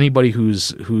there. Anybody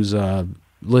who's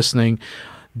listening,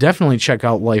 definitely check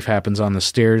out Life Happens on the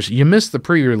Stairs. You missed the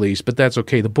pre-release, but that's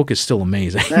okay. The book is still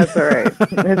amazing. That's all right.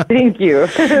 Thank you.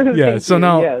 Yeah. So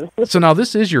now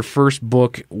this is your first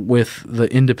book with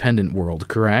the independent world,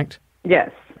 correct?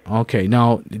 Yes. Okay.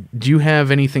 Now, do you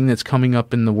have anything that's coming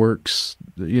up in the works,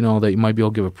 that you might be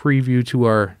able to give a preview to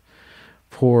our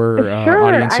poor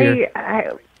audience here?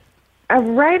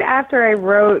 Right after I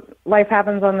wrote Life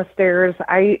Happens on the Stairs,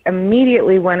 I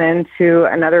immediately went into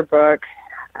another book.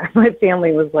 My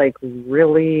family was like,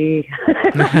 really?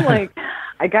 I'm like,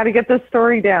 I got to get this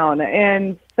story down.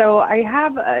 And so I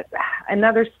have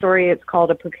another story. It's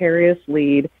called A Precarious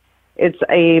Lead.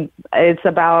 It's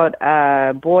about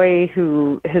a boy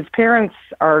who his parents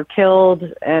are killed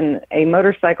in a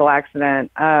motorcycle accident.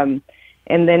 And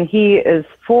then he is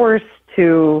forced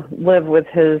to live with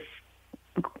his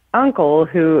uncle,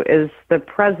 who is the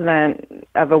president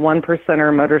of a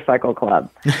 1%er motorcycle club.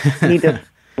 He just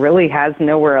really has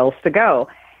nowhere else to go.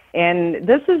 And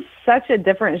this is such a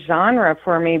different genre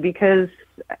for me because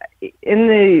in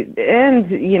the end,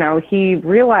 he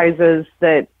realizes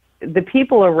that the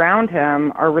people around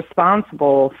him are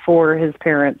responsible for his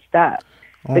parents' death.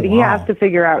 But he has to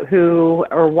figure out who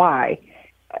or why,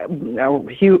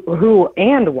 who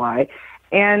and why.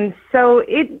 And so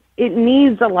it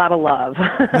needs a lot of love.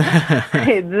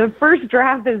 The first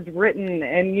draft is written,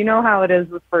 and you know how it is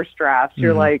with first drafts.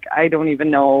 You're like, I don't even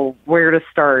know where to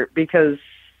start, because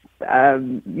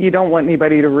you don't want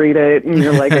anybody to read it, and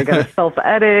you're like, I got to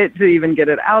self-edit to even get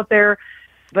it out there.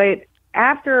 But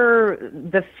after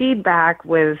the feedback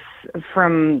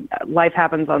from Life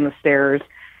Happens on the Stairs,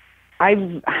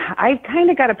 I've kind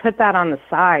of got to put that on the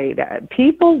side.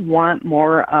 People want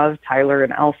more of Tyler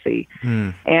and Elsie,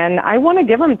 and I want to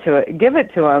give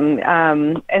it to them.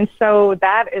 And so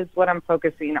that is what I'm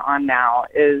focusing on now,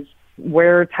 is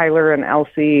where Tyler and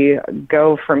Elsie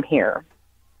go from here.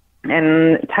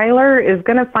 And Tyler is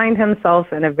going to find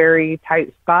himself in a very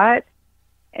tight spot,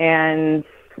 and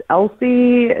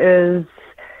Elsie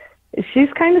she's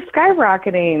kind of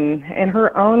skyrocketing in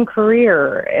her own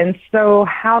career. And so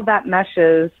how that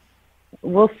meshes,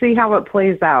 we'll see how it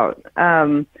plays out.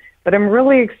 But I'm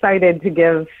really excited to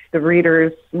give the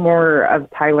readers more of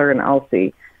Tyler and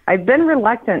Elsie. I've been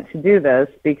reluctant to do this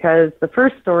because the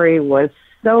first story was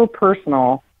so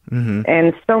personal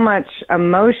and so much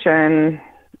emotion,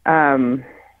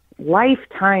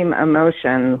 lifetime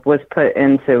emotion was put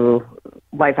into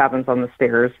Life Happens on the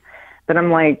Stairs. But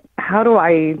I'm like, how do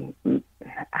I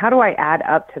add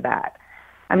up to that?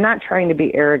 I'm not trying to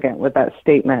be arrogant with that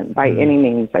statement by any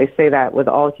means. I say that with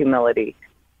all humility.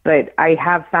 But I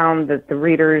have found that the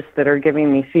readers that are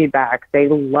giving me feedback, they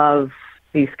love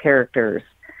these characters.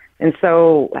 And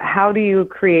so how do you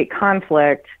create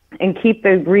conflict and keep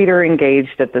the reader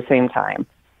engaged at the same time?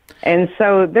 And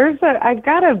so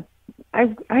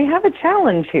I have a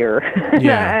challenge here,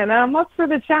 and I'm up for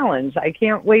the challenge. I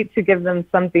can't wait to give them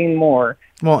something more.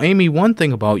 Well, Amy, one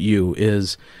thing about you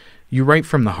is you write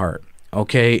from the heart,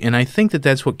 okay? And I think that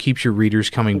that's what keeps your readers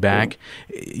coming back.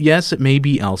 Yes, it may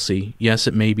be Elsie. Yes,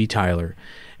 it may be Tyler.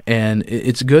 And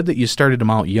it's good that you started them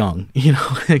out young,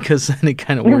 because then it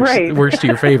kind of works to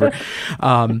your favor.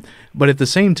 But at the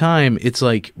same time, it's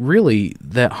like really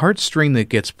that heartstring that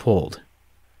gets pulled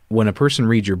when a person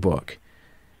reads your book.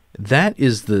 That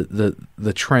is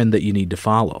the trend that you need to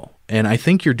follow. And I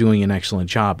think you're doing an excellent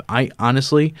job.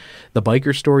 Honestly, the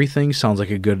biker story thing sounds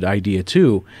like a good idea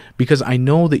too, because I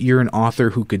know that you're an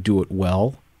author who could do it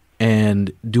well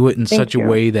and do it in such a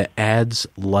way that adds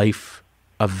life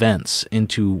events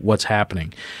into what's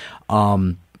happening.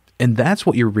 And that's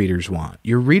what your readers want.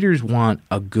 Your readers want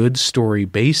a good story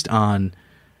based on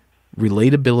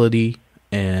relatability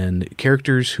and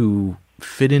characters who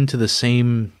fit into the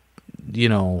same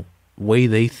way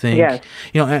they think. Yes.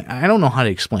 I don't know how to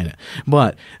explain it,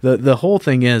 but the whole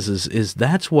thing is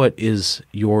that's what is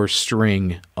your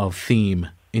string of theme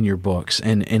in your books,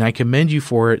 and I commend you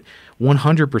for it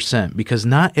 100%, because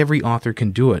not every author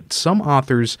can do it. Some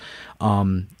authors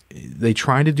they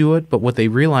try to do it, but what they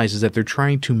realize is that they're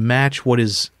trying to match what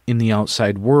is in the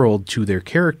outside world to their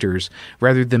characters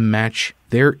rather than match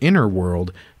their inner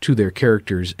world to their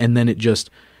characters, and then it just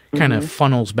kind of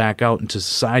funnels back out into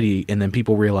society, and then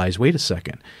people realize, wait a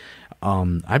second,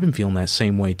 I've been feeling that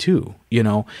same way too,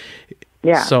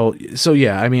 Yeah. So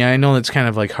yeah, I mean, I know it's kind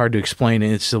of like hard to explain,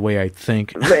 and it's the way I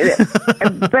think.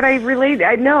 But I relate.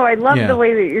 I know. I love the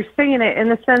way that you're saying it, in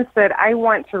the sense that I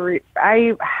want to.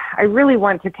 I really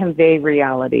want to convey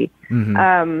reality.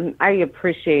 I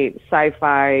appreciate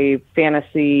sci-fi,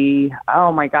 fantasy.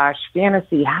 Oh my gosh,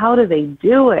 fantasy! How do they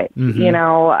do it?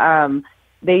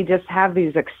 They just have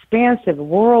these expansive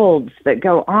worlds that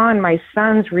go on. My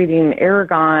son's reading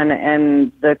Aragon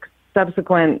and the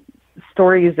subsequent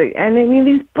stories. And I mean,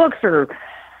 these books are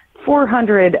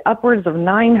 400, upwards of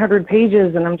 900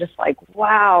 pages. And I'm just like,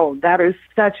 wow, that is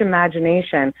such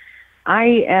imagination.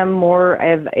 I am more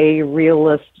of a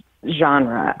realist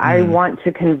genre. I want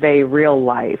to convey real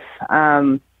life.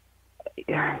 And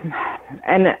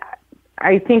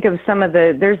I think of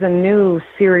there's a new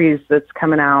series that's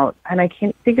coming out, and I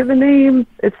can't think of the name.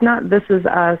 It's not This Is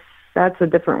Us. That's a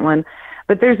different one.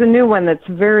 But there's a new one that's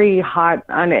very hot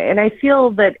on it. And I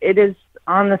feel that it is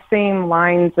on the same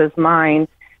lines as mine,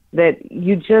 that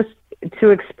you just, to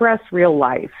express real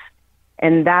life.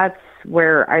 And that's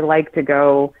where I like to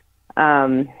go,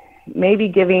 maybe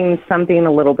giving something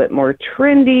a little bit more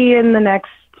trendy in the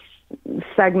next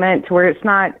segment, to where it's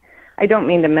not, I don't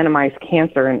mean to minimize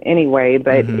cancer in any way,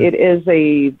 but it is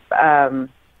a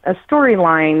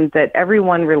storyline that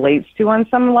everyone relates to on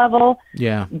some level.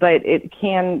 Yeah. But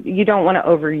you don't want to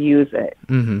overuse it.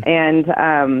 And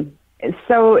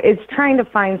so it's trying to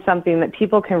find something that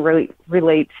people can really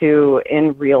relate to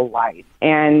in real life.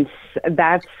 And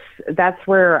that's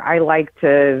where I like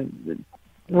to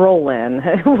roll in,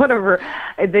 whatever,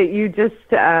 that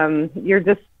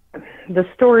the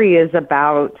story is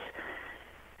about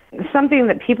something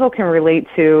that people can relate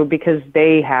to because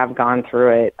they have gone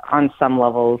through it on some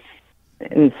levels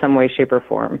in some way, shape, or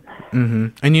form. Mm-hmm.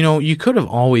 And, you could have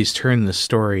always turned the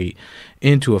story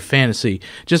into a fantasy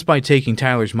just by taking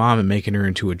Tyler's mom and making her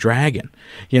into a dragon.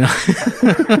 I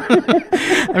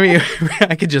mean,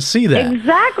 I could just see that.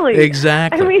 Exactly.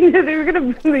 I mean, they were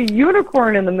going to put a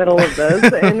unicorn in the middle of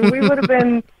this, and we would have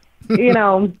been,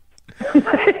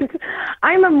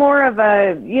 I'm more of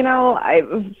a,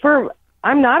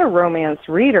 I'm not a romance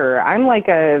reader. I'm like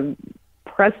a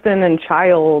Preston and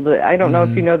Child. I don't know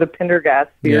if you know the Pendergast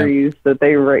series that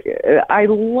they write. I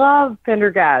love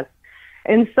Pendergast.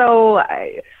 And so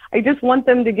I just want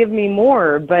them to give me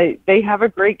more, but they have a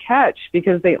great catch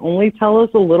because they only tell us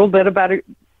a little bit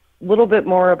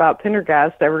more about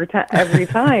Pendergast every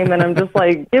time. And I'm just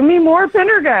like, give me more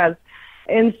Pendergast.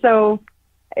 And so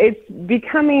it's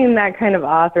becoming that kind of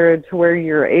author to where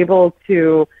you're able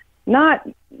to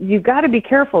you've got to be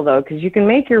careful though, because you can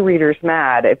make your readers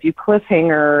mad if you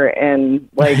cliffhanger and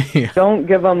don't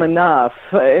give them enough.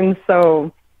 And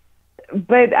so,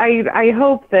 but I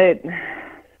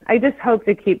just hope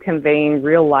to keep conveying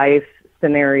real life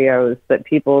scenarios that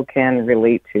people can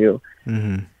relate to.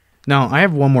 Mm-hmm. Now, I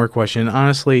have one more question.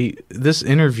 Honestly, this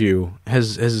interview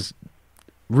has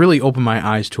really opened my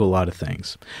eyes to a lot of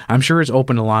things. I'm sure it's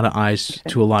opened a lot of eyes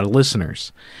to a lot of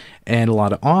listeners and a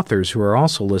lot of authors who are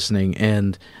also listening.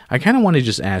 And I kind of want to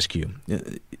just ask you,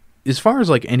 as far as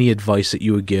like any advice that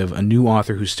you would give a new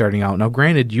author who's starting out. Now,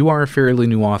 granted, you are a fairly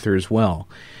new author as well,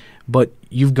 but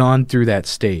you've gone through that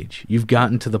stage. You've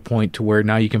gotten to the point to where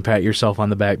now you can pat yourself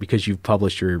on the back because you've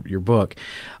published your book.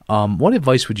 What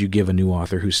advice would you give a new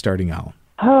author who's starting out?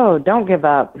 Oh, don't give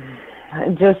up.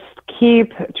 Just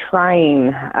keep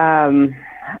trying.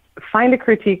 Find a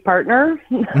critique partner.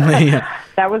 Yeah.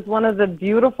 That was one of the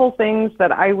beautiful things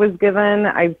that I was given.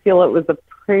 I feel it was a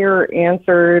prayer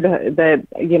answered that,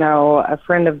 a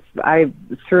friend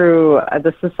through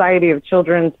the Society of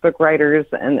Children's Book Writers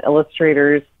and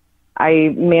Illustrators,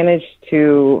 I managed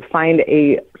to find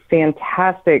a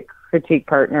fantastic critique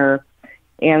partner,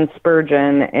 Ann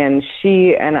Spurgeon, and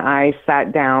she and I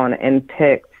sat down and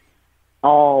picked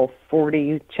all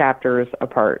 40 chapters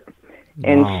apart.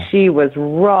 And Wow. She was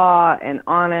raw and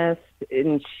honest,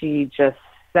 and she just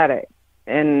said it.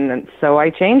 And so I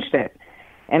changed it.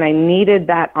 And I needed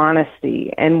that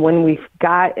honesty. And when we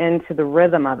got into the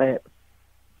rhythm of it,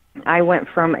 I went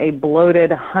from a bloated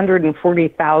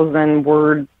 140,000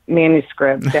 word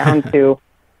manuscript down to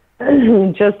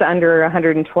just under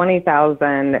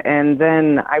 120,000. And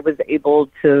then I was able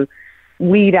to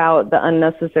weed out the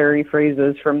unnecessary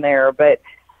phrases from there. But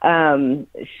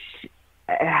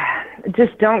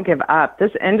just don't give up.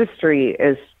 This industry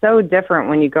is so different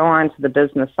when you go on to the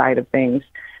business side of things.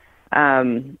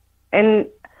 And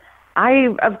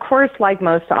I, of course, like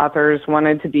most authors,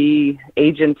 wanted to be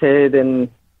agented and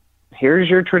here's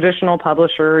your traditional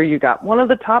publisher. You got one of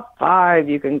the top 5.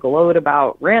 You can gloat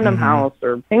about Random House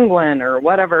or Penguin or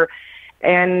whatever.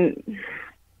 And,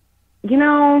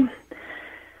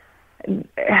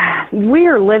 we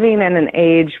are living in an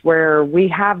age where we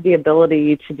have the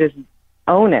ability to just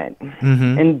own it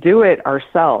and do it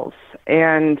ourselves.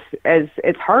 And as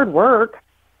it's hard work,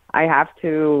 I have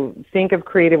to think of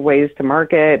creative ways to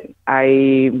market.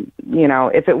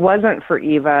 If it wasn't for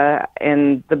Eva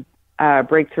and the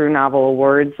Breakthrough Novel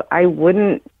Awards, I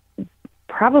wouldn't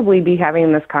probably be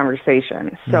having this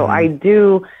conversation. So I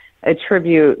do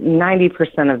attribute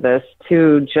 90% of this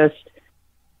to just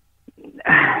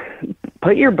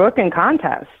put your book in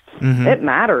contests. It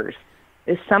matters.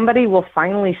 If somebody will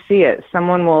finally see it,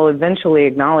 someone will eventually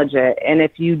acknowledge it. And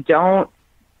if you don't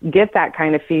get that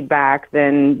kind of feedback,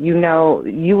 then you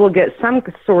will get some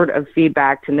sort of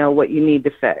feedback to know what you need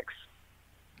to fix.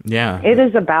 Yeah. It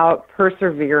is about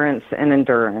perseverance and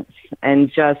endurance.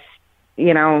 And just,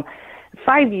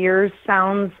 5 years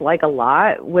sounds like a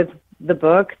lot with the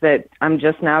book that I'm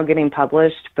just now getting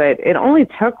published, but it only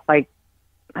took 8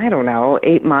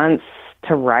 months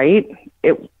to write.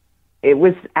 It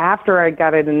was after I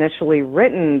got it initially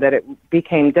written that it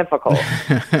became difficult.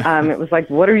 It was like,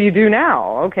 what do you do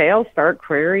now? Okay, I'll start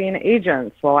querying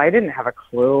agents. Well, I didn't have a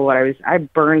clue I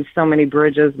burned so many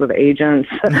bridges with agents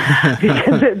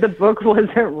because the book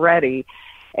wasn't ready.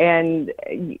 And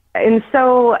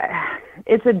so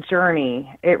it's a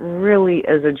journey. It really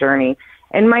is a journey.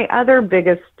 And my other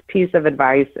biggest piece of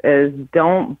advice is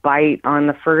don't bite on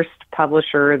the first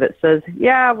publisher that says,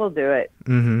 yeah, we'll do it.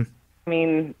 I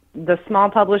mean, the small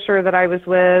publisher that I was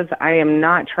with, I am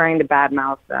not trying to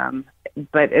badmouth them,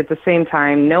 but at the same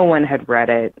time, no one had read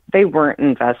it. They weren't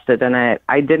invested in it.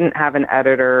 I didn't have an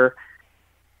editor.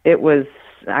 It was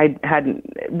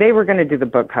they were going to do the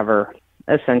book cover,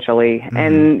 essentially. Mm-hmm.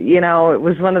 And, you know, it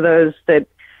was one of those that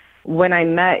when I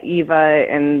met Eva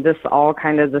and this all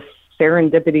kind of the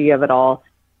serendipity of it all,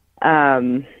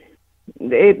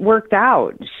 it worked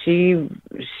out. She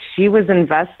was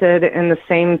invested in the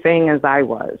same thing as I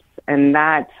was. And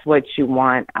that's what you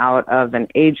want out of an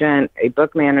agent, a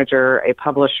book manager, a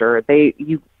publisher. They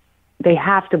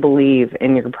have to believe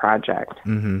in your project.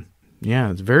 Mm-hmm.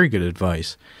 Yeah, it's very good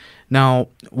advice. Now,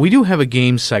 we do have a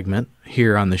game segment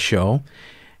here on the show.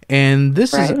 And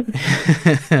this is...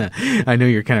 I know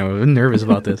you're kind of nervous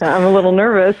about this. I'm a little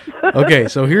nervous. Okay,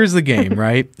 so here's the game,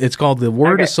 right? It's called the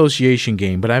word association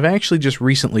game, but I've actually just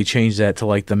recently changed that to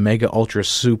like the mega ultra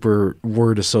super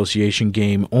word association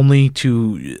game, only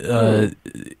to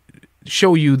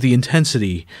show you the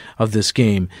intensity of this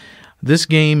game. This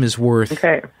game is worth,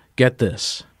 get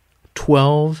this,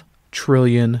 12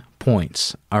 trillion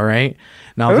points, all right?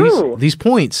 Now, these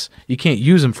points, you can't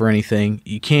use them for anything.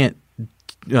 You can't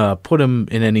put them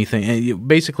in anything.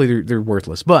 Basically, they're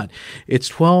worthless. But it's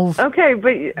 12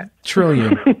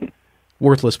 trillion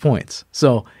worthless points.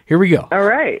 So here we go. All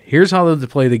right. Here's how to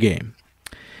play the game.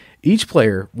 Each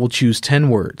player will choose 10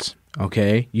 words.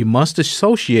 Okay? You must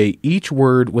associate each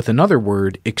word with another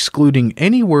word, excluding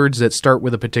any words that start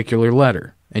with a particular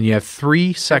letter. And you have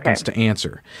 3 seconds to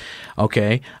answer.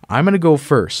 Okay? I'm going to go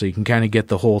first, so you can kind of get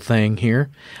the whole thing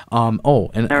here.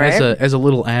 As a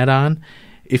little add-on,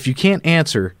 if you can't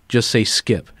answer, just say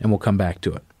skip, and we'll come back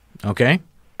to it. Okay?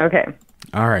 Okay.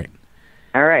 All right.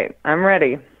 All right. I'm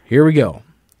ready. Here we go.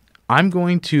 I'm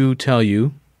going to tell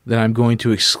you that I'm going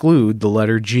to exclude the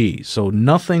letter G. So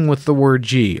nothing with the word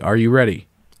G. Are you ready?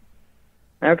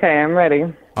 Okay, I'm ready.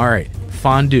 All right.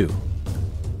 Fondue.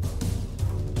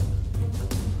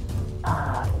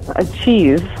 A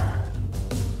cheese.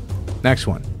 Next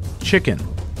one. Chicken.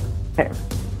 Okay.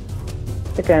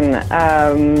 Chicken,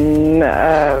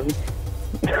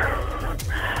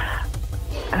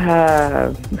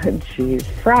 cheese,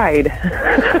 fried.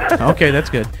 Okay, that's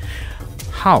good.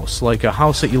 House, like a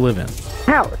house that you live in.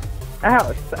 A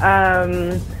house.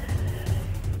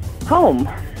 Home.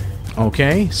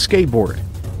 Okay, skateboard.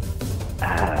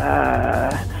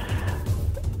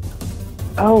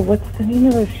 What's the name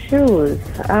of the shoes?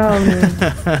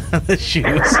 The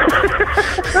shoes.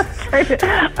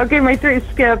 Okay, my 3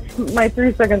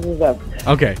 seconds is up.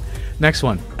 Okay, next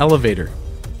one. Elevator.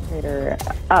 Elevator,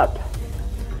 up.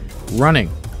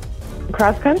 Running.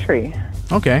 Cross country.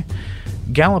 Okay.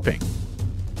 Galloping.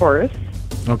 Horse.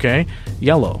 Okay.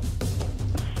 Yellow.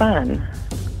 Sun.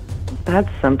 That's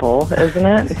simple, isn't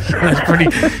it? That's pretty.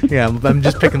 Yeah, I'm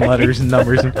just picking letters and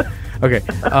numbers. Okay.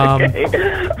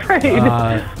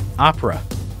 Right. Opera.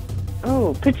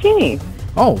 Oh, Puccini.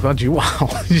 Oh, God, wow.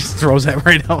 He just throws that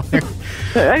right out there.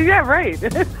 Yeah, right.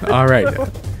 All right.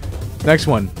 Next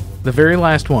one. The very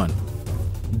last one.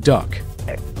 Duck.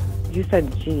 You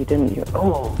said G, didn't you?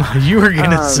 Oh. You were going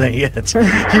to say it.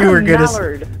 You were going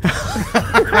to...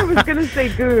 I was going to say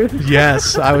goose.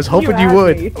 Yes, I was hoping you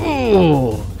would.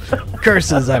 Oh,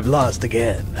 curses, I've lost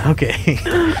again. Okay.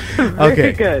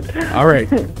 Very good. All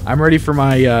right. I'm ready for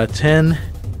my 10.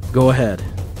 Go ahead.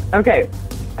 Okay,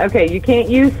 you can't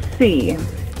use C.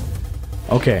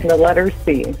 Okay. The letter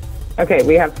C. Okay,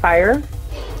 we have fire.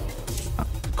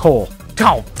 Coal.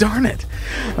 Oh, darn it.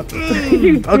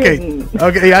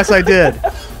 Okay, yes, I did.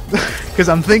 Because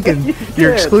I'm thinking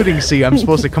you're excluding C. I'm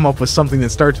supposed to come up with something that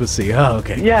starts with C. Oh,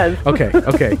 okay. Yes.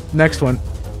 Okay. Next one.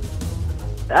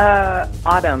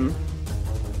 Autumn.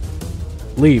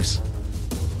 Leaves.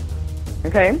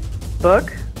 Okay.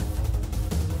 Book.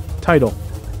 Title.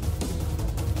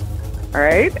 All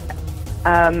right.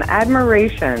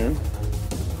 Admiration.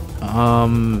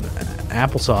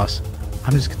 Applesauce.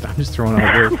 I'm just throwing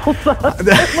out words.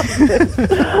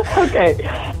 Okay.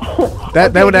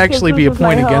 That would actually be a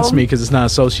point against me because it's not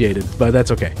associated, but that's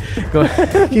okay. Go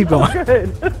ahead. Keep going. Good.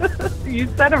 You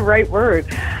said a right word.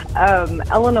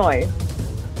 Illinois.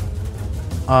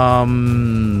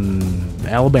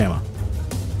 Alabama.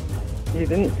 You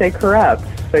didn't say corrupt,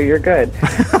 so you're good.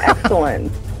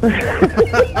 Excellent.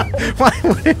 Why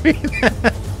would it be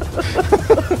that?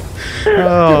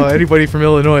 Oh, anybody from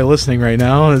Illinois listening right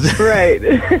now? Right.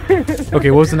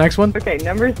 Okay, what was the next one? Okay,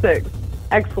 number 6.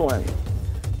 Excellent.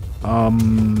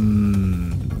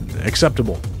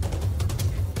 Acceptable.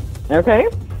 Okay.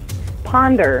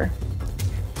 Ponder.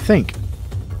 Think.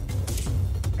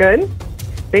 Good.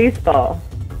 Baseball.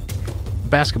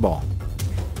 Basketball.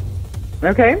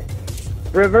 Okay.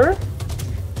 River.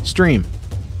 Stream.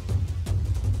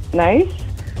 Nice.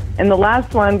 And the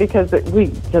last one, because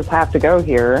we just have to go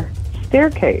here,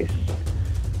 staircase.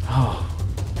 Oh.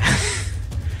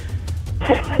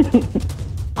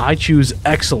 I choose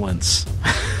excellence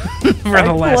for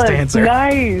the last answer.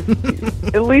 Nice.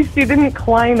 At least you didn't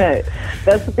climb it.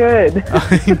 That's good.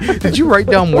 Did you write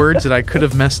down words that I could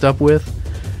have messed up with?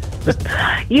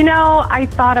 I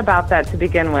thought about that to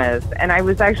begin with, and I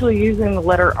was actually using the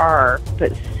letter R,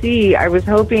 but C, I was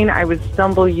hoping I would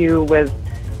stumble you with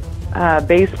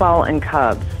baseball and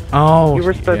Cubs. Oh, you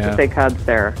were supposed to say Cubs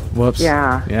there. Whoops.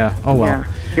 Yeah. Oh, well. Yeah.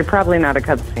 You're probably not a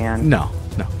Cubs fan. No.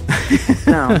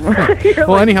 No.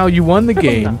 Well, anyhow, you won the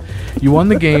game. You won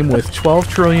the game with 12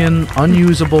 trillion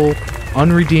unusable,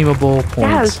 unredeemable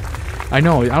points. Yes. I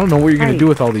know. I don't know what you're going to do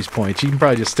with all these points. You can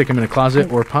probably just stick them in a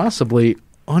closet or possibly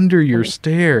under your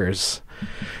stairs.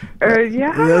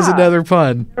 Yeah. That's another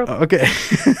pun. Okay.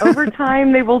 Over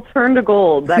time, they will turn to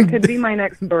gold. That could be my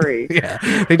next story.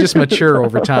 Yeah, they just mature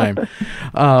over time.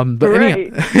 But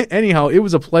right. anyhow, it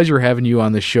was a pleasure having you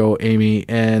on the show, Amy,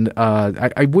 and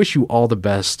I wish you all the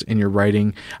best in your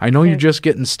writing. I know you're just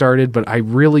getting started, but I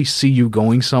really see you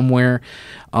going somewhere.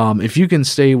 If you can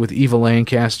stay with Eva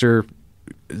Lancaster,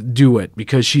 do it,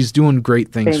 because she's doing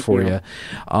great things for you.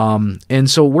 And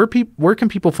so where can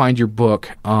people find your book,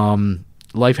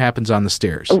 Life Happens on the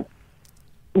Stairs?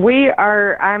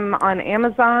 I'm on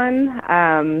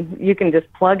Amazon. You can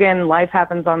just plug in Life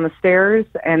Happens on the Stairs,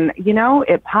 and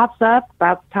it pops up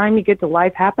about the time you get to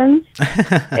Life Happens.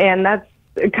 And that's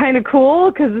kind of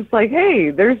cool, because it's like,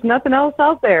 hey, there's nothing else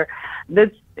out there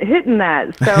that's hitting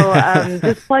that. So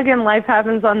just plug in Life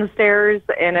Happens on the Stairs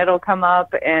and it'll come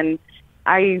up. And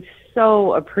I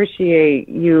so appreciate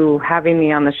you having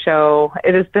me on the show.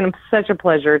 It has been such a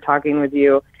pleasure talking with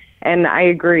you. And I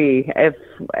agree. If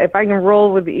I can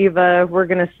roll with Eva, we're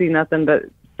going to see nothing but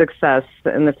success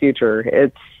in the future.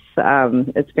 It's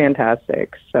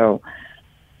fantastic. So,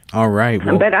 all right.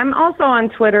 Well, but I'm also on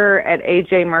Twitter at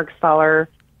AJ Markstahler.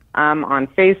 I'm on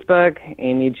Facebook,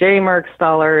 Amy J.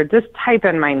 Markstahler. Just type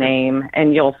in my name,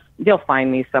 and you'll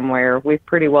find me somewhere. We've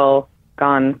pretty well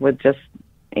gone with just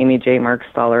Amy J.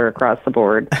 Markstahler across the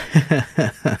board.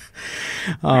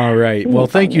 All right. Well,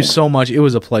 thank you so much. It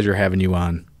was a pleasure having you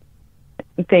on.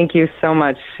 Thank you so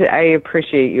much. I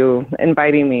appreciate you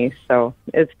inviting me. So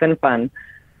it's been fun.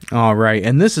 All right.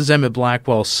 And this is Emit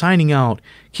Blackwell signing out.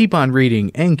 Keep on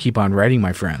reading and keep on writing,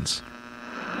 my friends.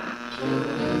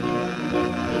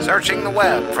 Searching the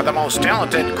web for the most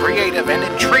talented, creative, and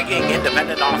intriguing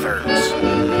independent authors.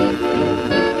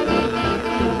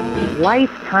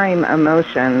 Lifetime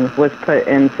emotion was put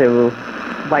into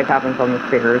Life Happens on the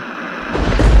Stairs.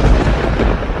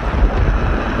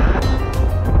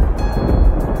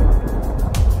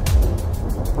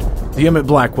 The Emit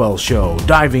Blackwell Show,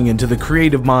 diving into the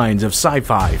creative minds of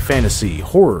sci-fi, fantasy,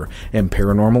 horror, and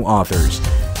paranormal authors.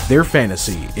 Their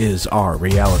fantasy is our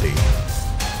reality.